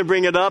not going to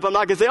bring it up. I'm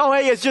not going to say, oh,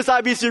 hey, it's just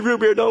IBC root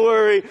beer. Don't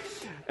worry.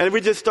 And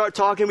we just start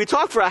talking. We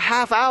talk for a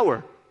half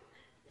hour.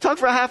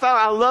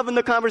 I'm loving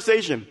the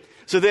conversation.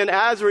 So then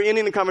as we're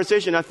ending the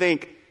conversation, I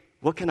think,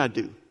 what can I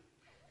do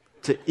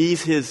to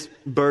ease his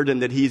burden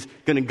that he's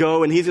going to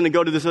go and he's going to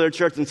go to this other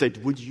church and say,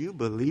 would you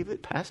believe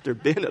it? Pastor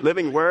Ben at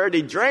Living Word,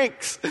 he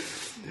drinks.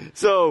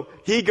 So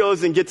he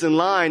goes and gets in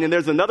line, and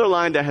there's another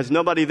line that has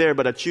nobody there,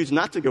 but I choose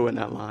not to go in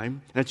that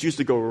line. And I choose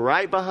to go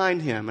right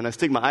behind him. And I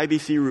stick my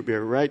IBC root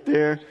beer right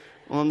there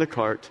on the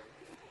cart.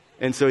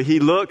 And so he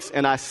looks,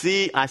 and I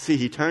see,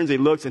 he turns, he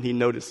looks, and he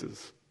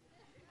notices.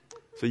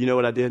 So you know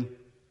what I did?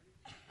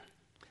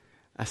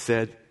 I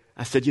said,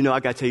 I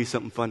got to tell you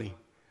something funny.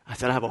 I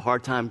said, I have a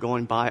hard time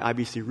going by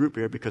IBC root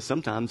beer because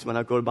sometimes when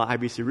I go to buy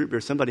IBC root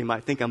beer, somebody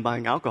might think I'm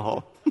buying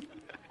alcohol.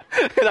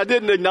 And I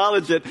didn't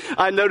acknowledge it.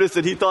 I noticed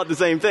that he thought the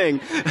same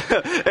thing.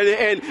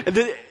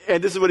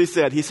 and this is what he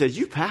said. He said,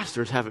 you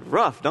pastors have it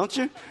rough, don't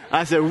you?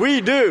 I said,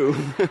 we do.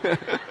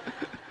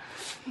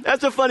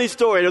 That's a funny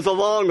story. It was a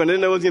long one. I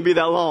didn't know it was going to be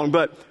that long.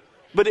 But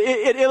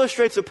it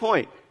illustrates a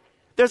point.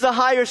 There's a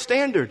higher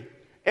standard.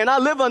 And I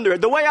live under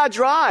it. The way I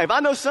drive, I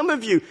know some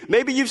of you,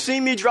 maybe you've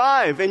seen me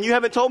drive and you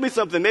haven't told me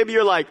something. Maybe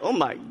you're like, oh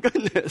my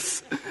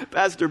goodness,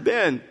 Pastor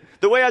Ben.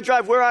 The way I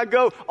drive, where I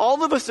go,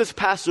 all of us as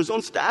pastors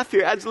on staff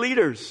here, as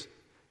leaders,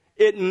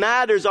 it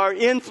matters. Our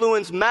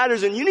influence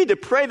matters. And you need to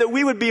pray that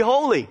we would be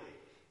holy.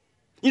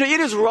 You know,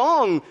 it is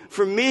wrong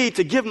for me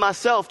to give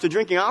myself to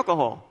drinking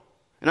alcohol.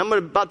 And I'm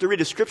about to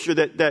read a scripture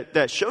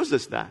that shows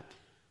us that.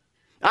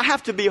 I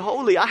have to be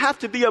holy. I have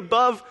to be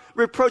above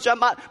reproach.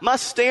 My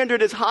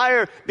standard is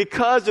higher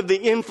because of the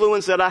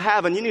influence that I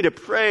have. And you need to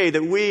pray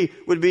that we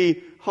would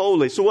be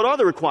holy. So what are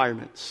the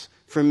requirements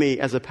for me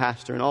as a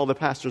pastor and all the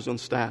pastors on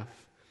staff?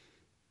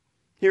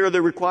 Here are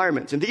the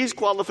requirements. And these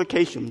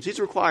qualifications,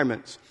 these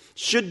requirements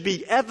should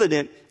be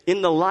evident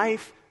in the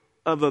life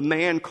of a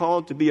man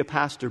called to be a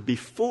pastor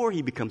before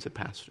he becomes a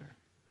pastor.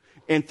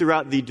 And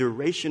throughout the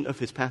duration of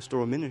his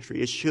pastoral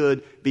ministry, it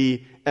should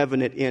be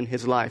evident in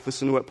his life.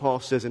 Listen to what Paul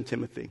says in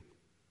Timothy.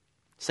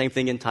 Same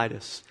thing in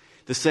Titus.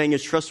 The saying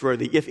is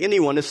trustworthy. If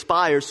anyone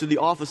aspires to the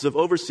office of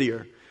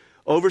overseer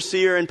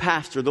and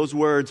pastor, those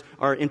words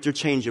are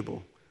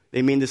interchangeable.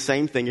 They mean the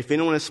same thing. If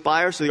anyone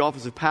aspires to the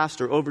office of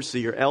pastor,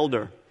 overseer,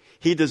 elder,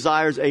 he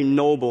desires a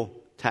noble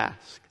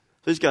task.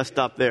 So he's got to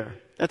stop there.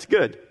 That's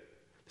good.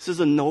 This is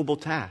a noble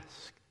task.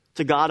 It's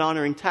a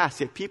God-honoring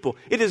task. Yet people,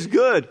 it is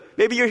good.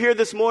 Maybe you're here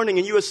this morning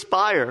and you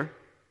aspire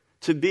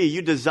to be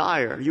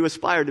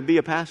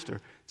a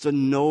pastor. It's a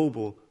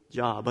noble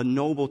job, a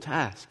noble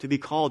task to be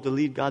called to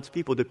lead God's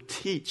people, to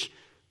teach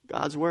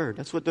God's word.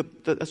 That's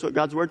what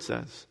God's word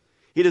says.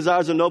 He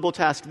desires a noble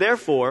task.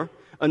 Therefore,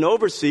 an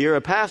overseer,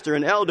 a pastor,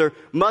 an elder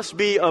must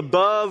be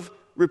above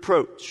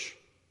reproach,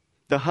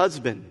 the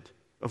husband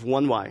of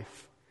one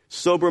wife,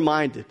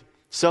 sober-minded,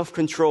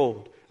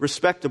 self-controlled,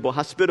 respectable,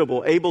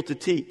 hospitable, able to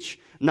teach,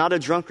 not a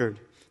drunkard,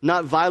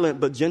 not violent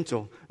but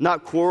gentle,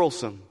 not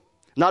quarrelsome,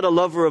 not a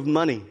lover of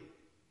money.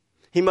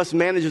 He must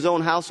manage his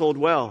own household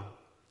well.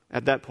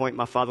 At that point,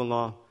 my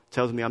father-in-law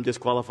tells me I'm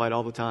disqualified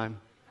all the time.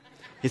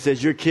 He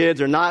says, your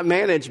kids are not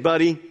managed,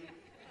 buddy.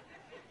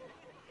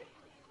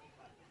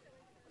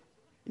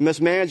 He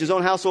must manage his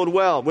own household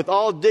well, with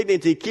all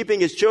dignity,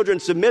 keeping his children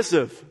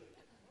submissive.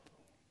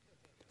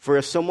 For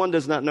if someone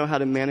does not know how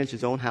to manage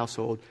his own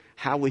household,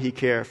 how will he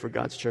care for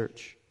God's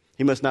church?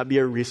 He must not be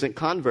a recent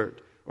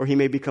convert, or he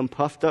may become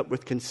puffed up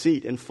with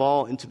conceit and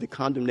fall into the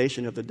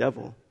condemnation of the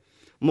devil.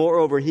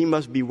 Moreover, he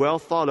must be well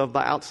thought of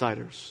by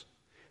outsiders,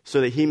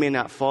 so that he may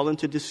not fall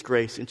into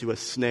disgrace, into a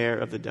snare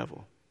of the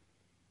devil.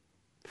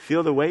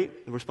 Feel the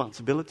weight, the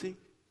responsibility?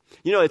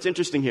 You know, it's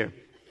interesting here.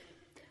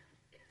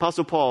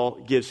 Apostle Paul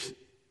gives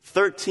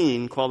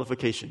 13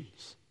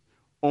 qualifications.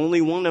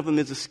 Only one of them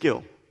is a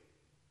skill.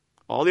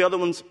 All the other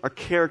ones are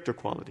character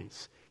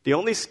qualities. The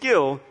only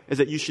skill is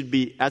that you should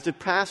be, as a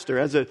pastor,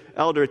 as an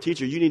elder, a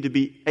teacher, you need to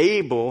be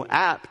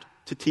apt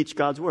to teach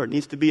God's word. It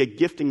needs to be a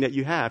gifting that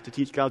you have to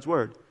teach God's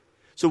word.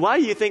 So why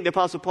do you think the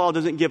Apostle Paul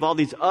doesn't give all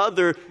these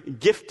other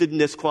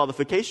giftedness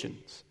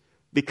qualifications?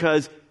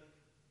 Because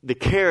the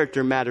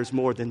character matters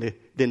more than the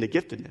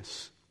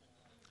giftedness.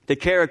 The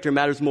character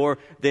matters more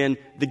than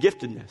the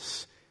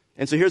giftedness.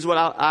 And so here's what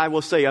I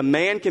will say. A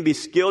man can be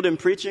skilled in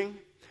preaching,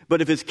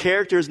 but if his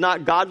character is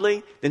not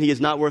godly, then he is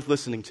not worth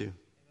listening to.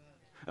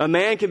 A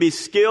man can be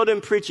skilled in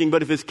preaching,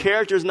 but if his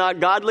character is not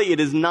godly, it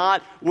is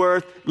not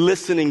worth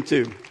listening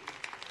to.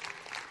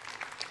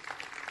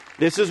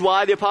 This is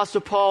why the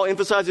Apostle Paul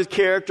emphasizes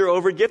character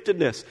over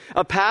giftedness.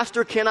 A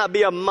pastor cannot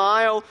be a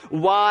mile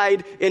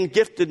wide in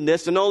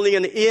giftedness and only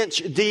an inch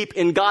deep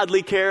in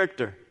godly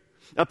character.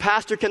 A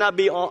pastor cannot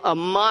be a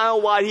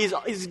mile wide.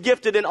 He's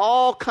gifted in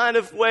all kind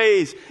of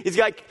ways. He's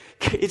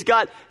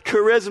got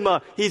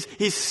charisma.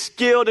 He's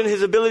skilled in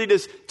his ability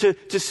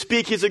to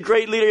speak. He's a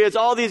great leader. He has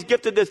all these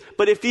giftedness.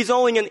 But if he's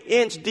only an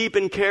inch deep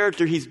in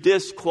character, he's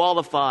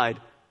disqualified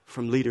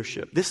from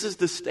leadership. This is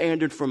the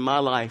standard for my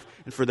life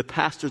and for the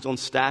pastors on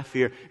staff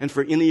here and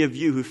for any of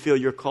you who feel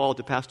you're called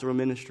to pastoral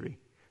ministry.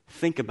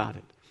 Think about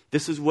it.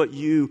 This is what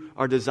you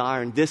are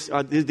desiring. These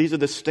are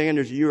the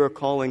standards you are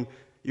calling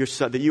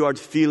yourself, that you are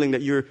feeling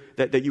that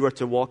you are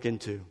to walk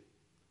into.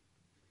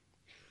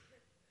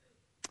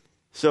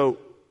 So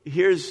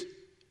here's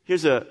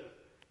a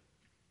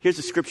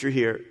scripture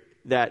here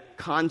that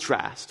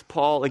contrasts.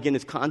 Paul again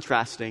is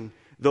contrasting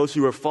those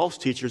who are false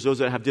teachers, those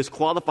that have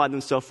disqualified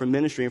themselves from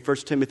ministry in 1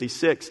 Timothy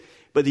 6.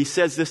 But he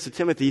says this to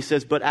Timothy. He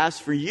says, but as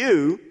for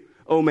you,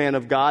 O man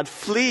of God,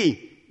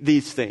 flee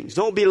these things.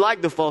 Don't be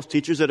like the false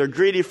teachers that are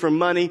greedy for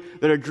money,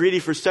 that are greedy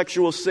for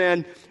sexual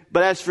sin.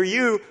 But as for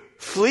you,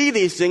 flee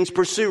these things,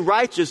 pursue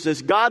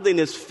righteousness,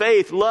 godliness,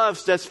 faith, love,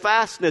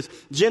 steadfastness,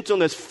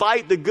 gentleness.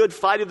 Fight the good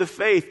fight of the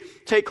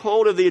faith. Take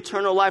hold of the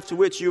eternal life to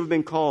which you have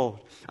been called.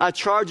 I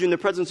charge you in the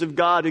presence of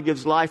God who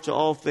gives life to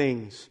all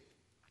things,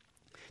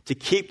 to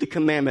keep the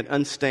commandment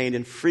unstained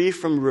and free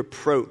from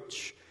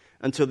reproach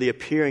until the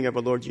appearing of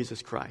our Lord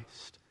Jesus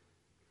Christ.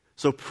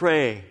 So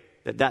pray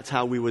that that's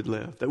how we would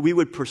live, that we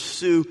would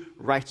pursue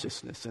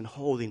righteousness and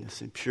holiness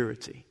and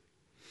purity.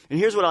 And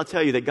here's what I'll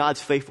tell you, that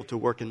God's faithful to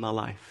work in my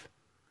life.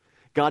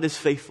 God is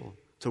faithful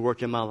to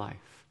work in my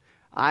life.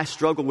 I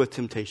struggle with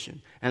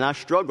temptation, and I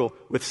struggle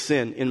with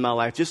sin in my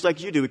life, just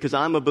like you do, because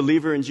I'm a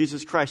believer in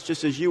Jesus Christ,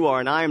 just as you are,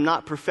 and I am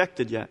not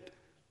perfected yet.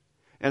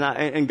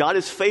 And God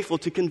is faithful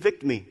to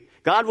convict me.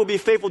 God will be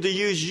faithful to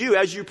use you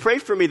as you pray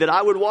for me, that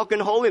I would walk in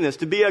holiness,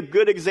 to be a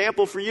good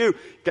example for you.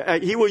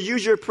 He will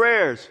use your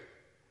prayers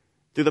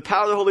through the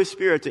power of the Holy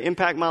Spirit to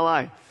impact my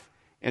life.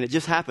 And it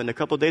just happened a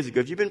couple of days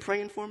ago. Have you been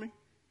praying for me?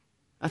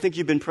 I think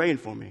you've been praying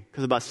for me,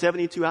 because about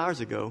 72 hours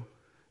ago,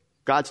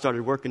 God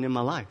started working in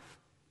my life.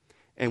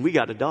 And we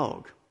got a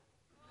dog.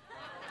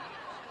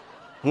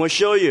 I want to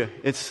show you.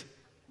 It's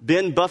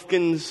Ben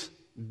Buffkin's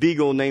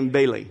beagle named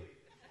Bailey.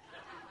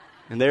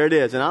 And there it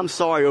is. And I'm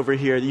sorry over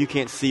here that you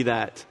can't see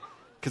that,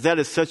 because that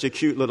is such a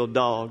cute little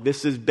dog.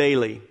 This is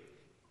Bailey.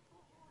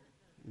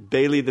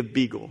 Bailey the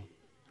beagle.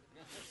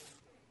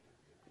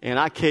 And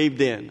I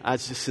caved in. I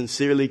just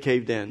sincerely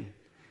caved in.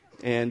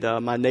 And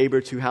my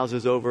neighbor 2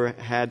 houses over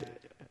had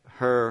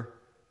her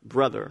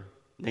brother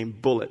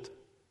named Bullet.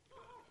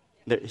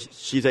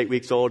 She's 8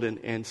 weeks old,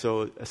 and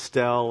so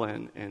Estelle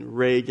and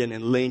Reagan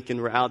and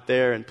Lincoln were out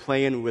there and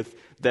playing with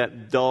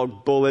that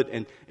dog Bullet,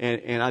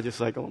 and I just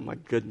like, oh my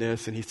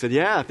goodness. And he said,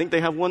 yeah, I think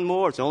they have one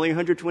more. It's only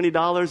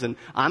 $120, and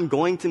I'm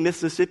going to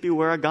Mississippi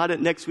where I got it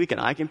next week, and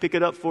I can pick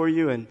it up for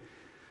you. And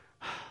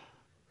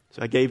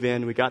so I gave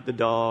in. We got the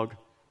dog.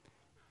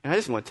 And I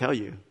just want to tell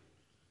you,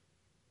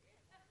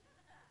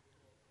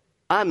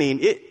 I mean,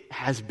 it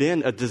has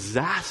been a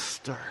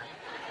disaster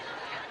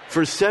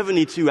for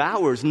 72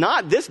 hours.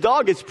 Not, this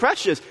dog is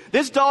precious.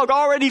 This dog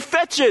already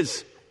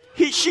fetches.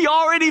 She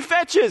already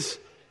fetches.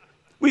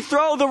 We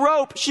throw the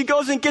rope. She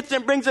goes and gets it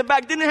and brings it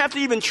back. Didn't have to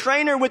even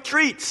train her with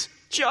treats.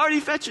 She already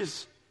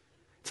fetches.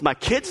 It's my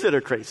kids that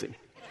are crazy.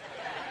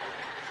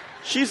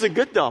 She's a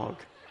good dog.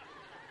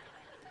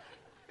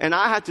 And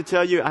I have to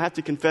tell you, I have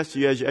to confess to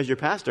you as your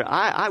pastor,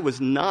 I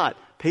was not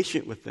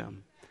patient with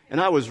them. And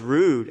I was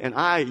rude, and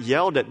I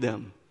yelled at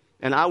them,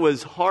 and I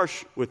was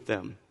harsh with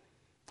them.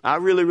 I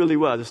really, really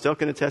was. I still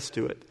can attest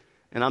to it.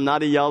 And I'm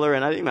not a yeller,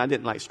 and I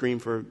didn't like scream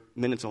for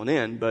minutes on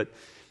end, but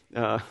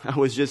I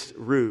was just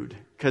rude.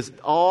 Because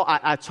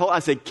I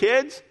said,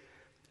 kids,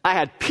 I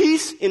had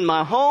peace in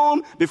my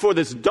home before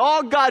this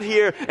dog got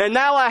here, and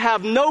now I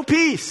have no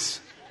peace.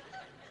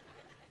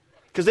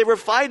 Because they were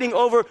fighting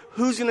over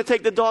who's going to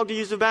take the dog to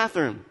use the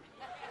bathroom.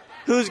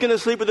 Who's going to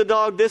sleep with the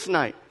dog this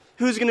night?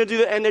 Who's going to do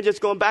that? And they're just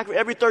going back.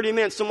 Every 30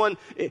 minutes,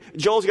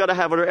 Joel's got to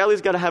have it, or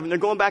Ellie's got to have it. And they're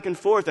going back and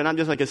forth. And I'm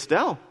just like,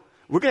 Estelle,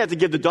 we're going to have to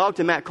give the dog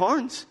to Matt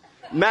Carnes.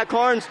 Matt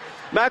Carnes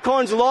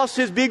lost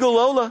his beagle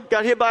Lola,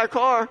 got hit by a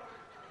car.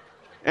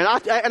 And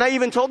I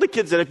even told the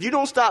kids that if you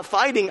don't stop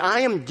fighting, I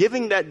am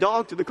giving that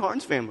dog to the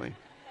Carnes family.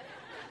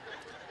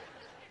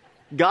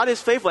 God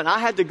is faithful, and I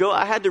had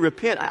to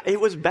repent. It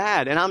was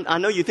bad. And I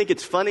know you think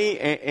it's funny,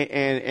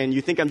 and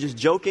you think I'm just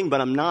joking, but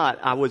I'm not.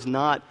 I was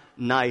not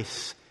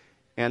nice.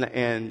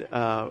 And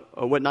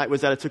what night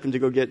was that? I took him to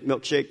go get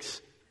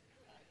milkshakes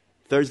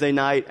Thursday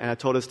night, and I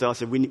told Estelle, I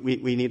said, we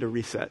need a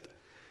reset.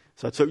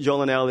 So I took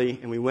Joel and Ellie,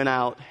 and we went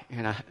out,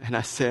 and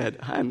I said,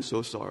 I am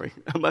so sorry.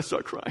 I must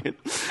start crying.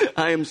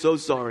 I am so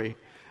sorry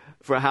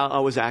for how I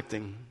was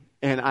acting.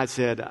 And I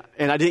said,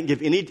 and I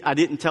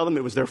didn't tell them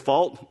it was their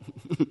fault,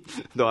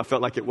 though I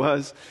felt like it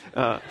was,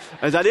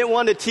 as I didn't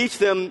want to teach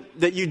them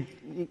that you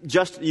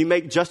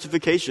make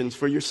justifications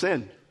for your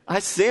sin. I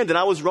sinned and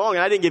I was wrong,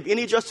 and I didn't give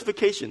any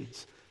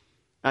justifications.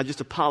 I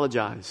just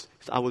apologized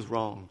because I was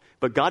wrong.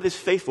 But God is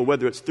faithful,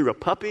 whether it's through a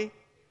puppy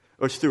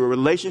or it's through a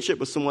relationship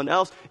with someone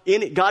else.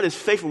 God is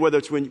faithful, whether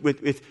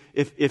it's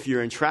if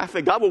you're in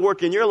traffic. God will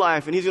work in your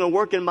life, and He's going to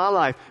work in my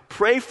life.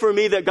 Pray for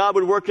me that God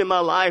would work in my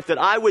life, that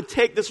I would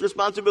take this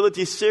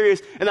responsibility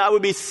serious, and I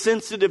would be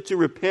sensitive to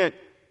repent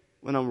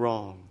when I'm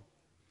wrong.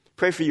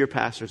 Pray for your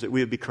pastors that we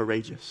would be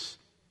courageous.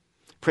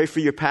 Pray for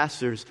your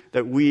pastors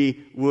that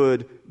we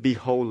would be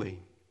holy.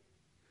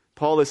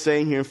 Paul is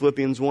saying here in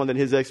Philippians 1 that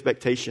his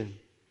expectation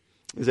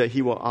is that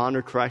he will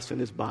honor Christ in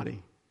his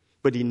body.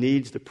 But he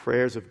needs the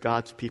prayers of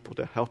God's people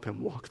to help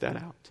him walk that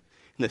out.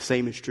 And the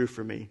same is true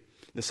for me.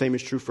 The same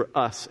is true for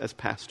us as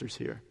pastors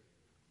here.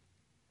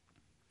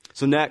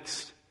 So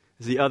next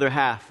is the other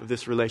half of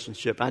this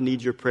relationship. I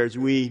need your prayers.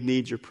 We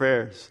need your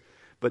prayers.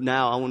 But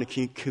now I want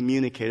to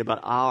communicate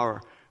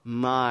about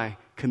my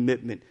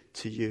commitment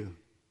to you.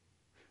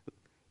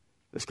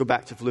 Let's go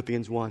back to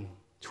Philippians 1.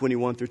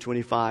 21 through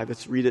 25.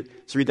 Let's read it.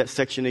 Let's read that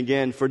section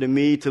again. For to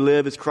me to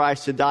live is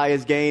Christ, to die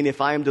is gain. If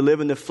I am to live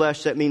in the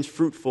flesh, that means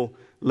fruitful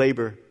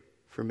labor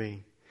for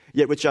me.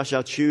 Yet which I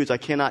shall choose, I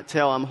cannot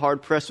tell. I'm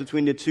hard pressed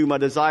between the two. My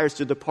desire is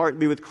to depart and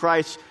be with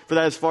Christ, for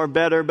that is far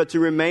better. But to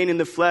remain in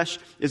the flesh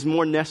is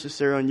more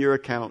necessary on your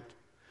account.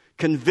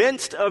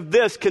 Convinced of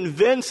this,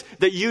 convinced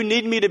that you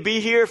need me to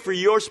be here for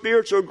your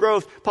spiritual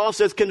growth. Paul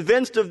says,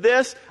 convinced of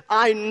this,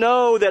 I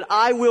know that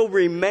I will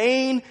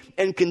remain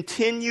and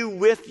continue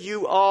with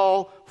you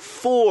all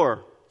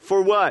for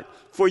what?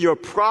 For your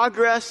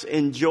progress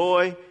and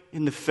joy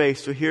in the faith.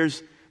 So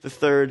here's the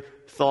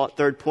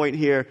third point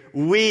here.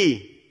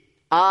 We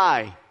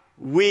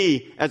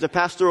as a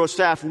pastoral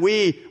staff,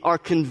 we are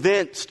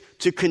convinced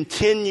to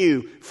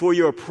continue for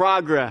your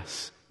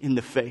progress in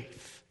the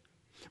faith.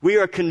 We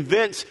are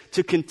convinced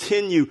to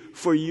continue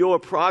for your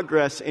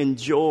progress and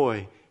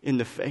joy in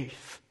the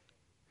faith.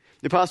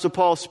 The Apostle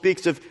Paul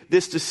speaks of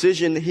this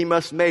decision that he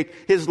must make.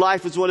 His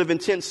life was one of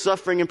intense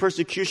suffering and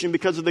persecution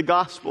because of the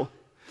gospel.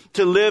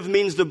 To live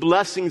means the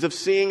blessings of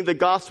seeing the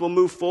gospel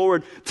move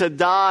forward. To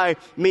die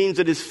means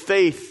that his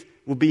faith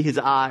will be his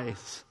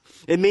eyes.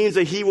 It means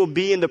that he will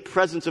be in the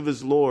presence of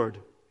his Lord.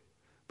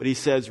 But he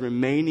says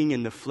remaining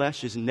in the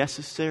flesh is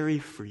necessary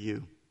for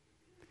you.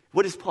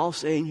 What is Paul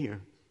saying here?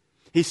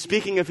 He's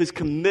speaking of his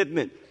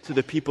commitment to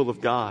the people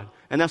of God.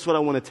 And that's what I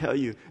want to tell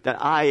you, that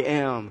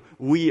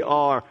we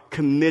are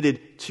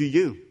committed to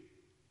you.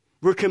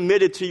 We're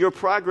committed to your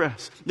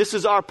progress. This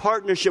is our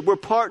partnership. We're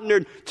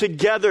partnered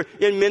together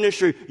in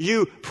ministry.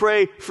 You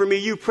pray for me,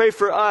 you pray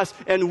for us,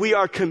 and we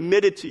are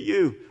committed to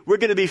you. We're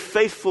going to be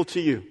faithful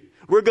to you.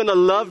 We're going to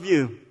love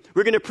you.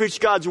 We're going to preach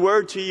God's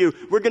word to you.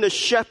 We're going to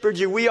shepherd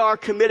you. We are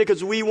committed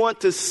because we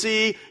want to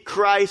see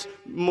Christ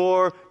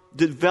more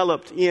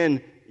developed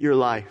in your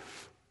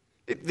life.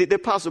 The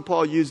Apostle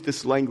Paul used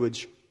this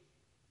language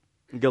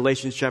in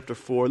Galatians chapter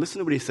 4. Listen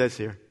to what he says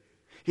here.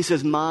 He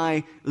says,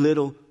 my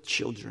little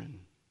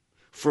children,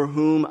 for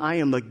whom I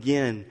am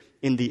again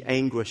in the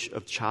anguish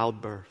of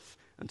childbirth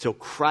until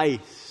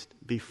Christ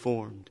be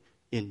formed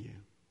in you.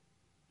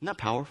 Isn't that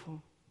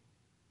powerful?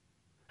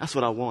 That's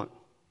what I want.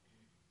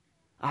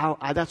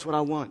 That's what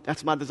I want.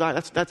 That's my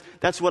desire.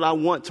 That's what I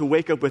want to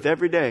wake up with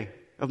every day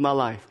of my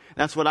life.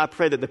 That's what I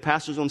pray that the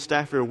pastors on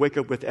staff here wake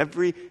up with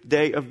every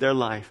day of their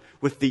life,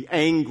 with the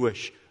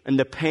anguish and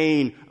the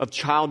pain of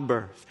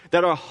childbirth.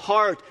 That our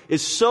heart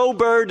is so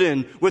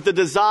burdened with the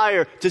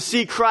desire to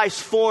see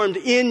Christ formed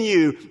in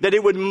you that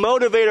it would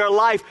motivate our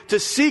life to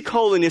seek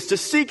holiness, to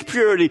seek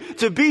purity,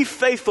 to be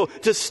faithful,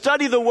 to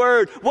study the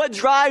Word. What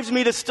drives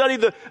me to study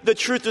the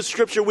truth of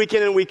Scripture week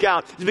in and week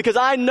out is because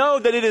I know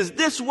that it is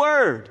this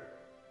Word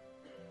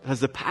that has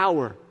the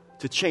power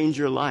to change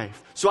your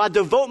life. So I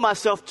devote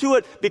myself to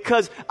it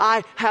because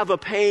I have a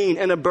pain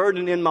and a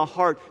burden in my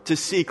heart to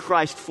see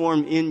Christ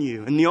formed in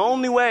you. And the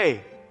only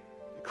way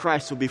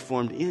Christ will be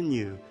formed in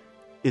you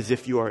is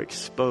if you are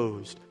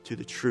exposed to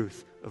the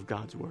truth of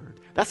God's Word.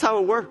 That's how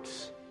it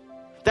works.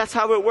 That's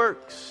how it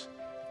works.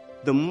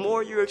 The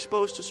more you're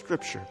exposed to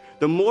Scripture,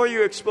 the more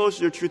you're exposed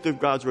to the truth of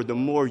God's Word, the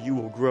more you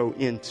will grow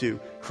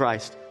into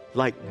Christ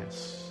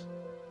likeness.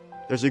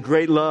 There's a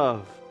great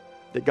love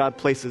that God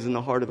places in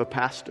the heart of a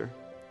pastor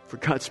for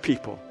God's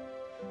people,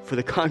 for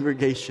the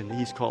congregation that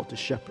He's called to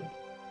shepherd.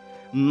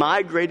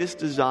 My greatest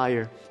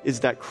desire is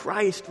that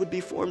Christ would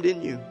be formed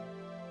in you,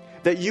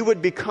 that you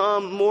would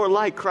become more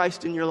like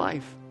Christ in your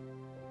life,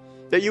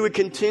 that you would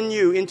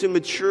continue into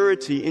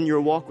maturity in your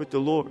walk with the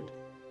Lord.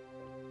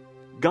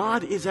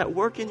 God is at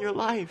work in your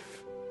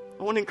life.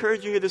 I want to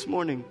encourage you here this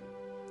morning.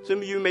 Some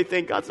of you may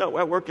think, God's not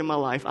at work in my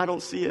life. I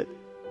don't see it.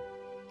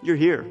 You're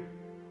here.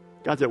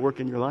 God's at work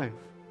in your life.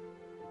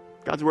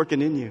 God's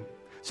working in you.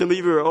 Some of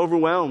you are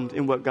overwhelmed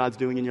in what God's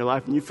doing in your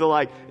life and you feel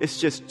like it's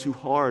just too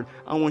hard.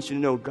 I want you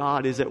to know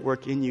God is at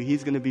work in you.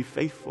 He's going to be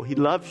faithful. He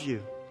loves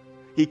you.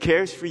 He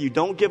cares for you.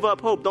 Don't give up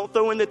hope. Don't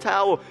throw in the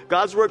towel.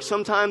 God's work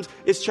sometimes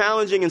is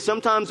challenging and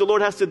sometimes the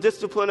Lord has to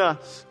discipline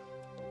us.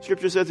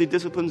 Scripture says He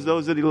disciplines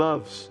those that He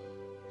loves.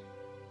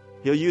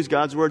 He'll use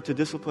God's word to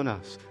discipline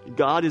us.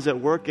 God is at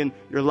work in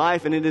your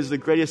life and it is the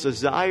greatest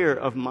desire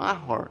of my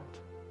heart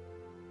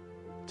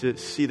to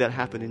see that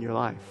happen in your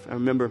life. I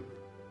remember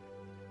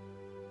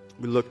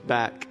we looked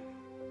back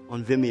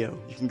on Vimeo.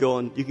 You can go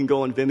on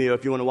Vimeo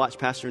if you want to watch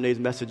Pastor Renee's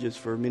messages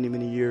for many,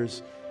 many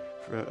years,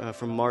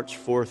 from March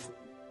 4th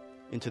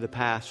into the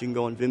past. You can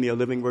go on Vimeo,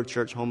 Living Word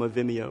Church, home of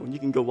Vimeo, and you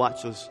can go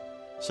watch those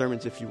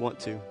sermons if you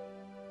want to.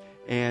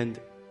 And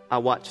I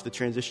watched the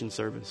transition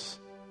service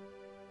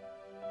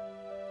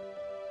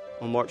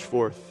on March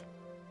 4th.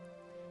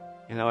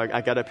 You know,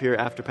 I got up here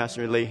after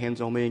Pastor Renee laid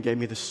hands on me and gave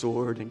me the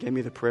sword and gave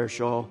me the prayer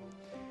shawl.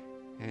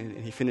 And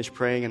he finished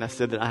praying, and I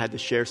said that I had to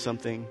share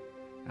something.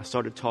 I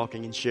started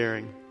talking and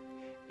sharing,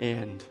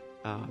 and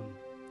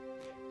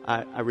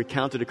I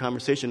recounted a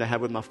conversation I had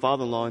with my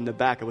father-in-law in the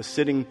back. I was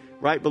sitting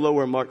right below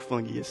where Mark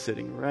Fungi is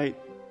sitting, right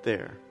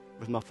there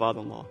with my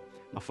father-in-law.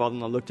 My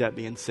father-in-law looked at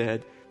me and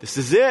said, "This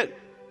is it.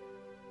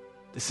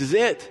 This is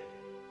it."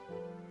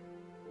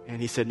 And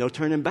he said, "No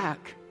turning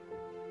back."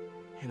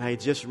 And I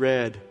had just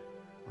read,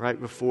 right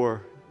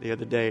before the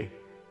other day,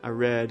 I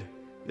read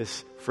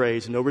this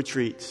phrase, "No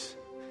retreats,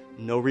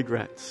 no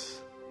regrets.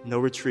 No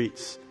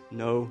retreats,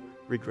 no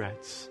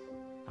regrets."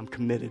 I'm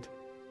committed.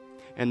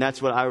 And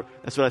that's what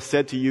I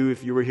said to you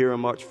if you were here on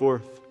March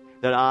 4th.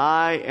 That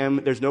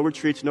there's no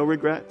retreats, no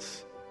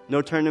regrets,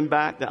 no turning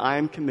back, that I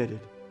am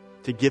committed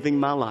to giving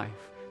my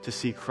life to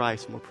see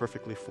Christ more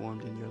perfectly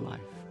formed in your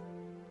life.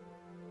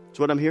 It's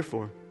what I'm here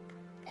for.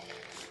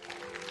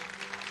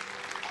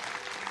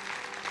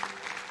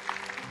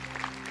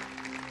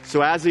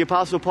 So as the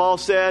Apostle Paul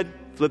said,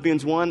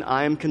 Philippians 1,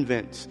 I am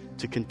convinced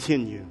to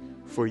continue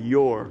for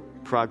your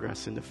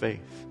progress in the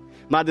faith.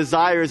 My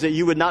desire is that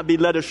you would not be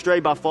led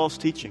astray by false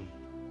teaching,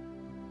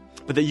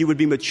 but that you would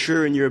be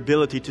mature in your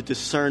ability to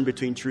discern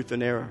between truth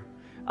and error.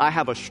 I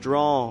have a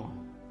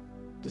strong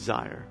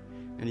desire,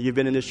 And you've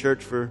been in this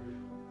church for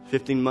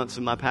 15 months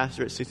of my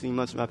pastorate, 16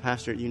 months of my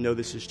pastorate, you know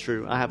this is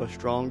true. I have a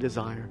strong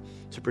desire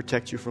to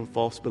protect you from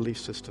false belief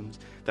systems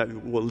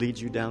that will lead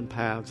you down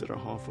paths that are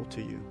harmful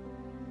to you.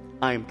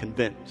 I am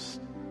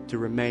convinced to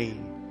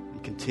remain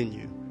and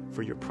continue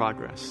for your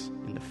progress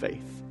in the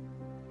faith.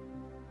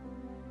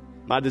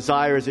 My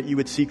desire is that you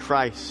would see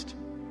Christ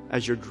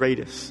as your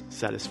greatest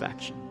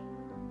satisfaction.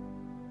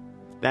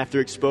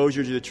 After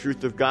exposure to the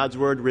truth of God's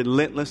word,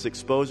 relentless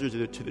exposure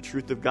to the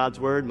truth of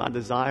God's word, my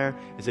desire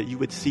is that you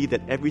would see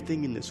that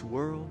everything in this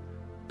world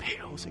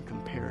pales in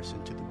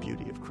comparison to the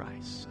beauty of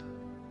Christ.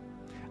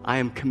 I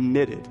am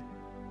committed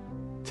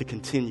to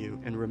continue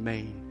and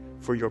remain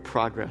for your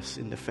progress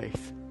in the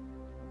faith.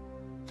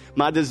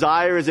 My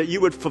desire is that you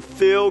would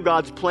fulfill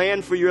God's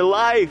plan for your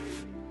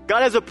life.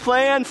 God has a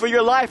plan for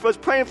your life. I was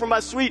praying for my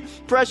sweet,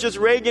 precious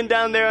Reagan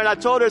down there, and I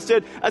told her,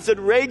 I said,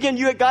 Reagan,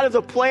 God has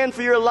a plan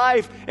for your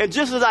life. And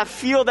just as I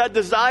feel that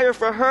desire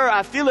for her,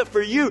 I feel it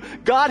for you.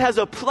 God has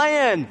a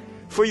plan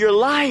for your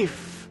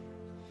life.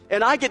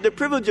 And I get the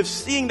privilege of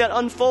seeing that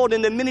unfold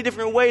in the many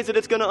different ways that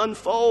it's going to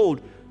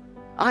unfold.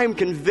 I am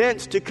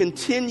convinced to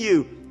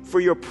continue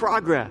for your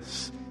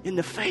progress in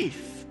the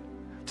faith,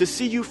 to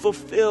see you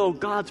fulfill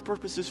God's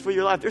purposes for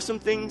your life. There's some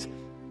things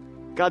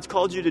God's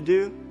called you to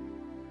do.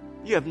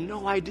 You have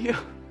no idea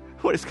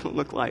what it's going to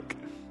look like.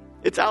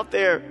 It's out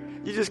there.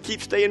 You just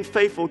keep staying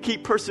faithful,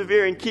 keep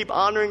persevering, keep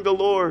honoring the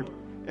Lord.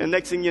 And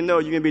next thing you know,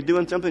 you're going to be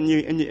doing something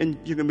and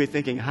you're going to be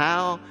thinking,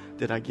 how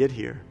did I get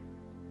here?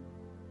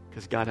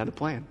 Because God had a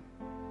plan.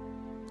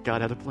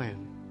 God had a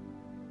plan.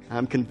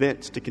 I'm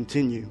convinced to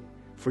continue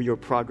for your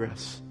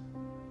progress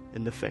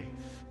in the faith.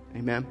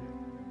 Amen?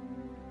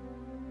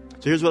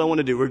 So here's what I want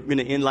to do. We're going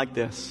to end like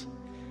this.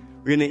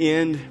 We're going to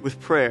end with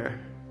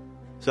prayer.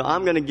 So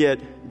I'm going to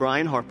get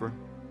Brian Harper.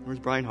 Where's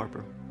Brian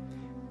Harper?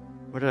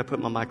 Where did I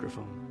put my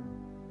microphone?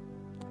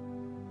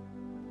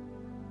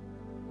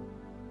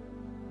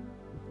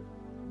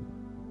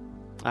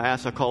 I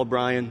called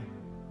Brian.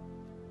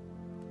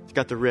 It's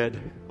got the red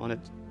on it,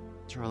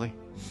 Charlie.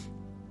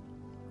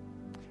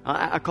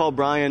 I called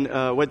Brian,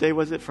 what day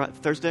was it?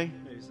 Thursday?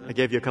 I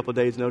gave you a couple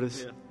days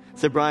notice. Yeah. I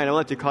said, Brian, I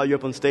want to call you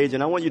up on stage,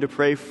 and I want you to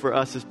pray for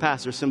us as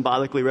pastors,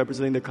 symbolically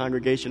representing the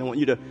congregation. I want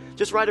you to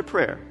just write a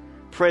prayer.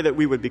 Pray that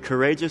we would be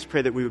courageous.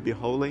 Pray that we would be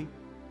holy.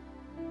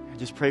 And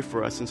just pray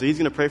for us. And so he's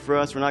going to pray for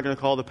us. We're not going to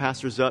call the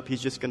pastors up.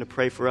 He's just going to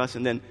pray for us.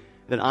 And then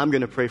I'm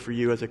going to pray for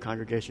you as a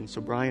congregation.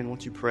 So Brian,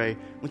 won't you pray?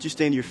 Won't you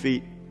stand to your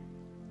feet?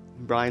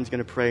 Brian's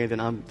going to pray, and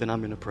then I'm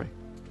going to pray.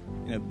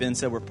 You know, Ben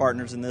said we're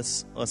partners in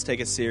this. Let's take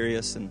it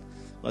serious, and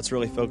let's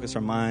really focus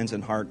our minds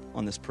and heart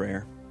on this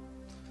prayer.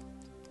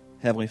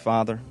 Heavenly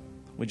Father,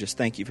 we just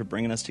thank you for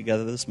bringing us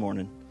together this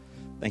morning.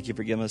 Thank you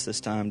for giving us this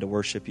time to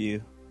worship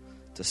you,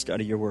 to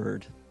study your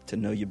word, to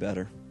know you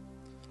better.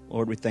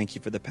 Lord, we thank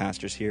you for the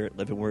pastors here at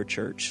Living Word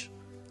Church.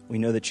 We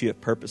know that you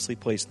have purposely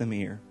placed them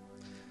here.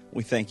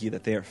 We thank you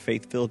that they are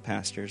faith-filled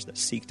pastors that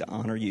seek to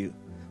honor you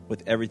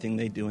with everything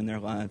they do in their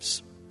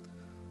lives.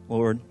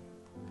 Lord,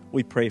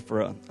 we pray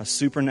for a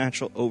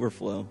supernatural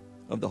overflow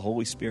of the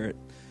Holy Spirit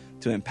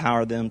to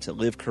empower them to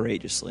live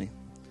courageously,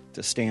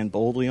 to stand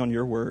boldly on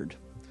your word,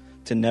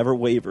 to never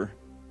waver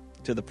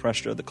to the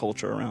pressure of the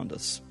culture around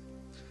us.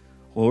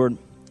 Lord,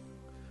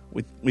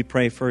 we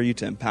pray for you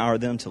to empower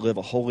them to live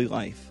a holy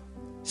life,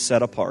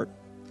 set apart,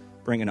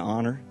 bringing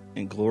honor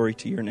and glory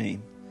to your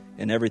name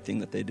in everything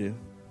that they do.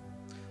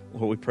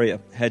 Lord, we pray a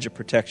hedge of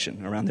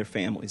protection around their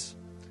families,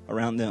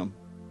 around them.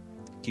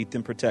 Keep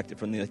them protected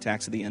from the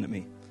attacks of the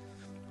enemy.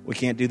 We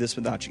can't do this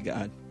without you,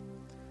 God.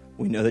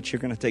 We know that you're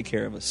going to take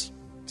care of us.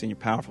 It's in your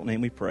powerful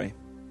name we pray.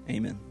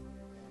 Amen.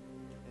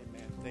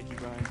 Amen. Thank you,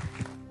 Brian.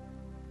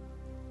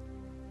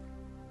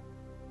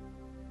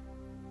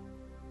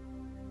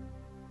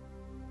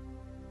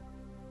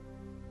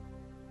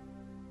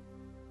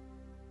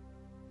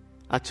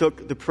 I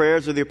took the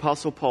prayers of the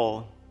Apostle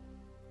Paul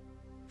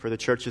for the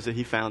churches that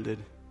he founded,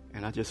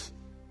 and I just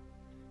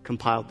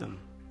compiled them.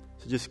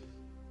 So just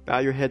bow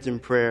your heads in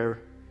prayer,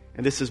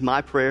 and this is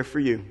my prayer for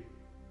you,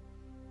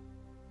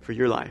 for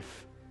your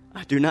life.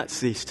 I do not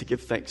cease to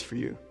give thanks for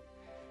you,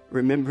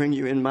 remembering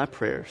you in my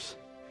prayers,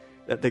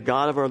 that the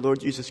God of our Lord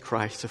Jesus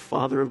Christ, the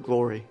Father of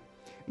glory,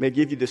 may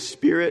give you the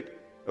spirit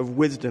of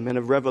wisdom and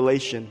of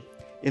revelation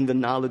in the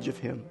knowledge of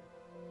him,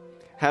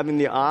 having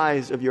the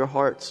eyes of your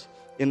hearts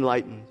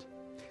enlightened,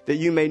 that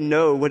you may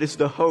know what is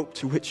the hope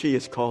to which he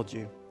has called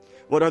you,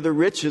 what are the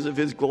riches of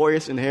his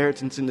glorious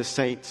inheritance in the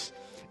saints,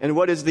 and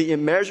what is the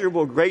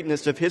immeasurable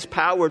greatness of his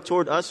power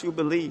toward us who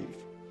believe,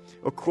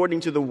 according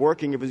to the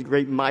working of his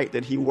great might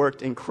that he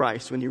worked in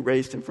Christ when he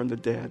raised him from the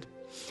dead.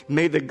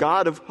 May the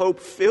God of hope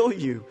fill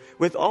you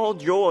with all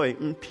joy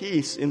and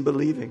peace in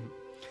believing,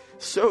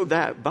 so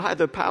that by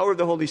the power of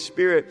the Holy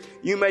Spirit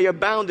you may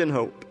abound in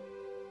hope,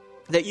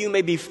 that you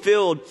may be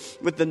filled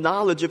with the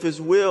knowledge of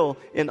his will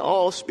in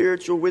all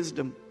spiritual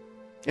wisdom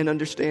and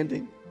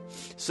understanding,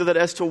 so that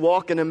as to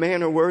walk in a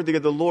manner worthy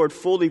of the Lord,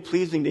 fully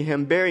pleasing to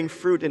him, bearing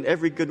fruit in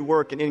every good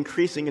work and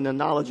increasing in the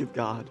knowledge of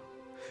God,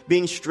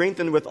 being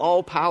strengthened with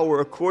all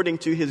power according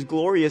to his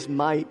glorious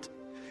might,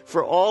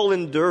 for all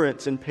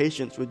endurance and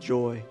patience with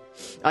joy.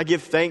 I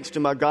give thanks to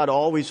my God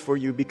always for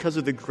you because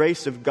of the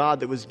grace of God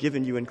that was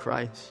given you in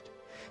Christ,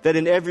 that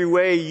in every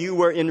way you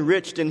were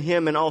enriched in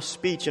him in all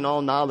speech and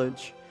all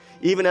knowledge,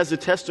 even as the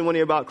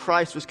testimony about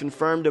Christ was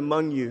confirmed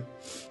among you,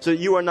 so that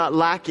you are not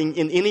lacking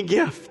in any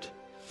gift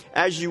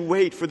as you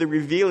wait for the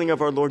revealing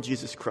of our Lord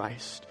Jesus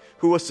Christ,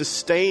 who will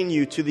sustain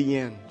you to the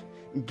end,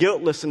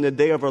 guiltless in the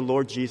day of our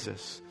Lord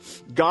Jesus.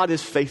 God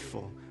is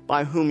faithful,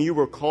 by whom you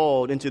were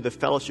called into the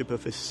fellowship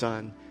of his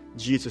Son,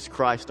 Jesus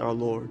Christ our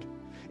Lord.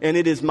 And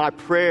it is my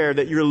prayer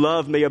that your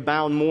love may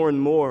abound more and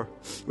more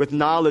with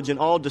knowledge and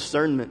all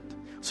discernment,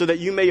 so that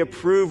you may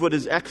approve what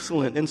is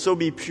excellent and so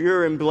be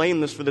pure and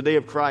blameless for the day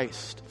of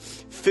Christ,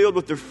 filled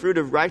with the fruit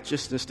of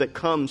righteousness that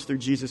comes through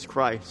Jesus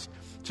Christ,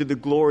 to the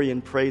glory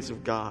and praise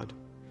of God.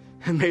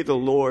 And may the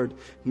Lord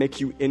make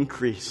you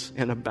increase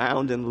and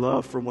abound in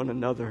love for one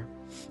another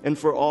and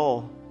for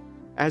all,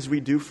 as we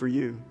do for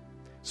you,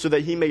 so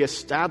that he may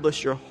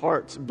establish your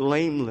hearts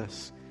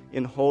blameless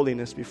in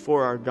holiness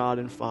before our God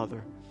and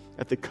Father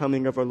at the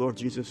coming of our Lord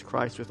Jesus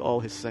Christ with all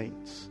his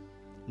saints.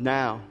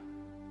 Now,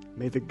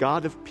 may the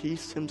God of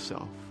peace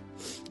himself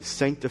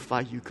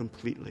sanctify you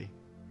completely,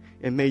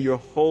 and may your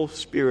whole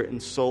spirit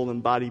and soul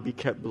and body be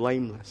kept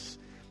blameless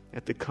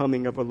at the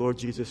coming of our Lord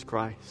Jesus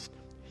Christ.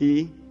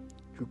 He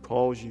who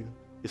calls you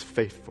is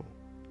faithful.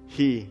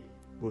 He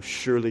will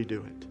surely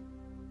do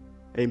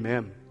it.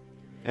 Amen.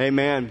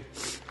 Amen.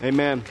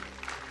 Amen.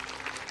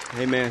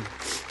 Amen.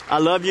 I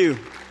love you.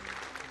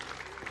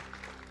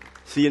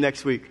 See you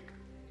next week.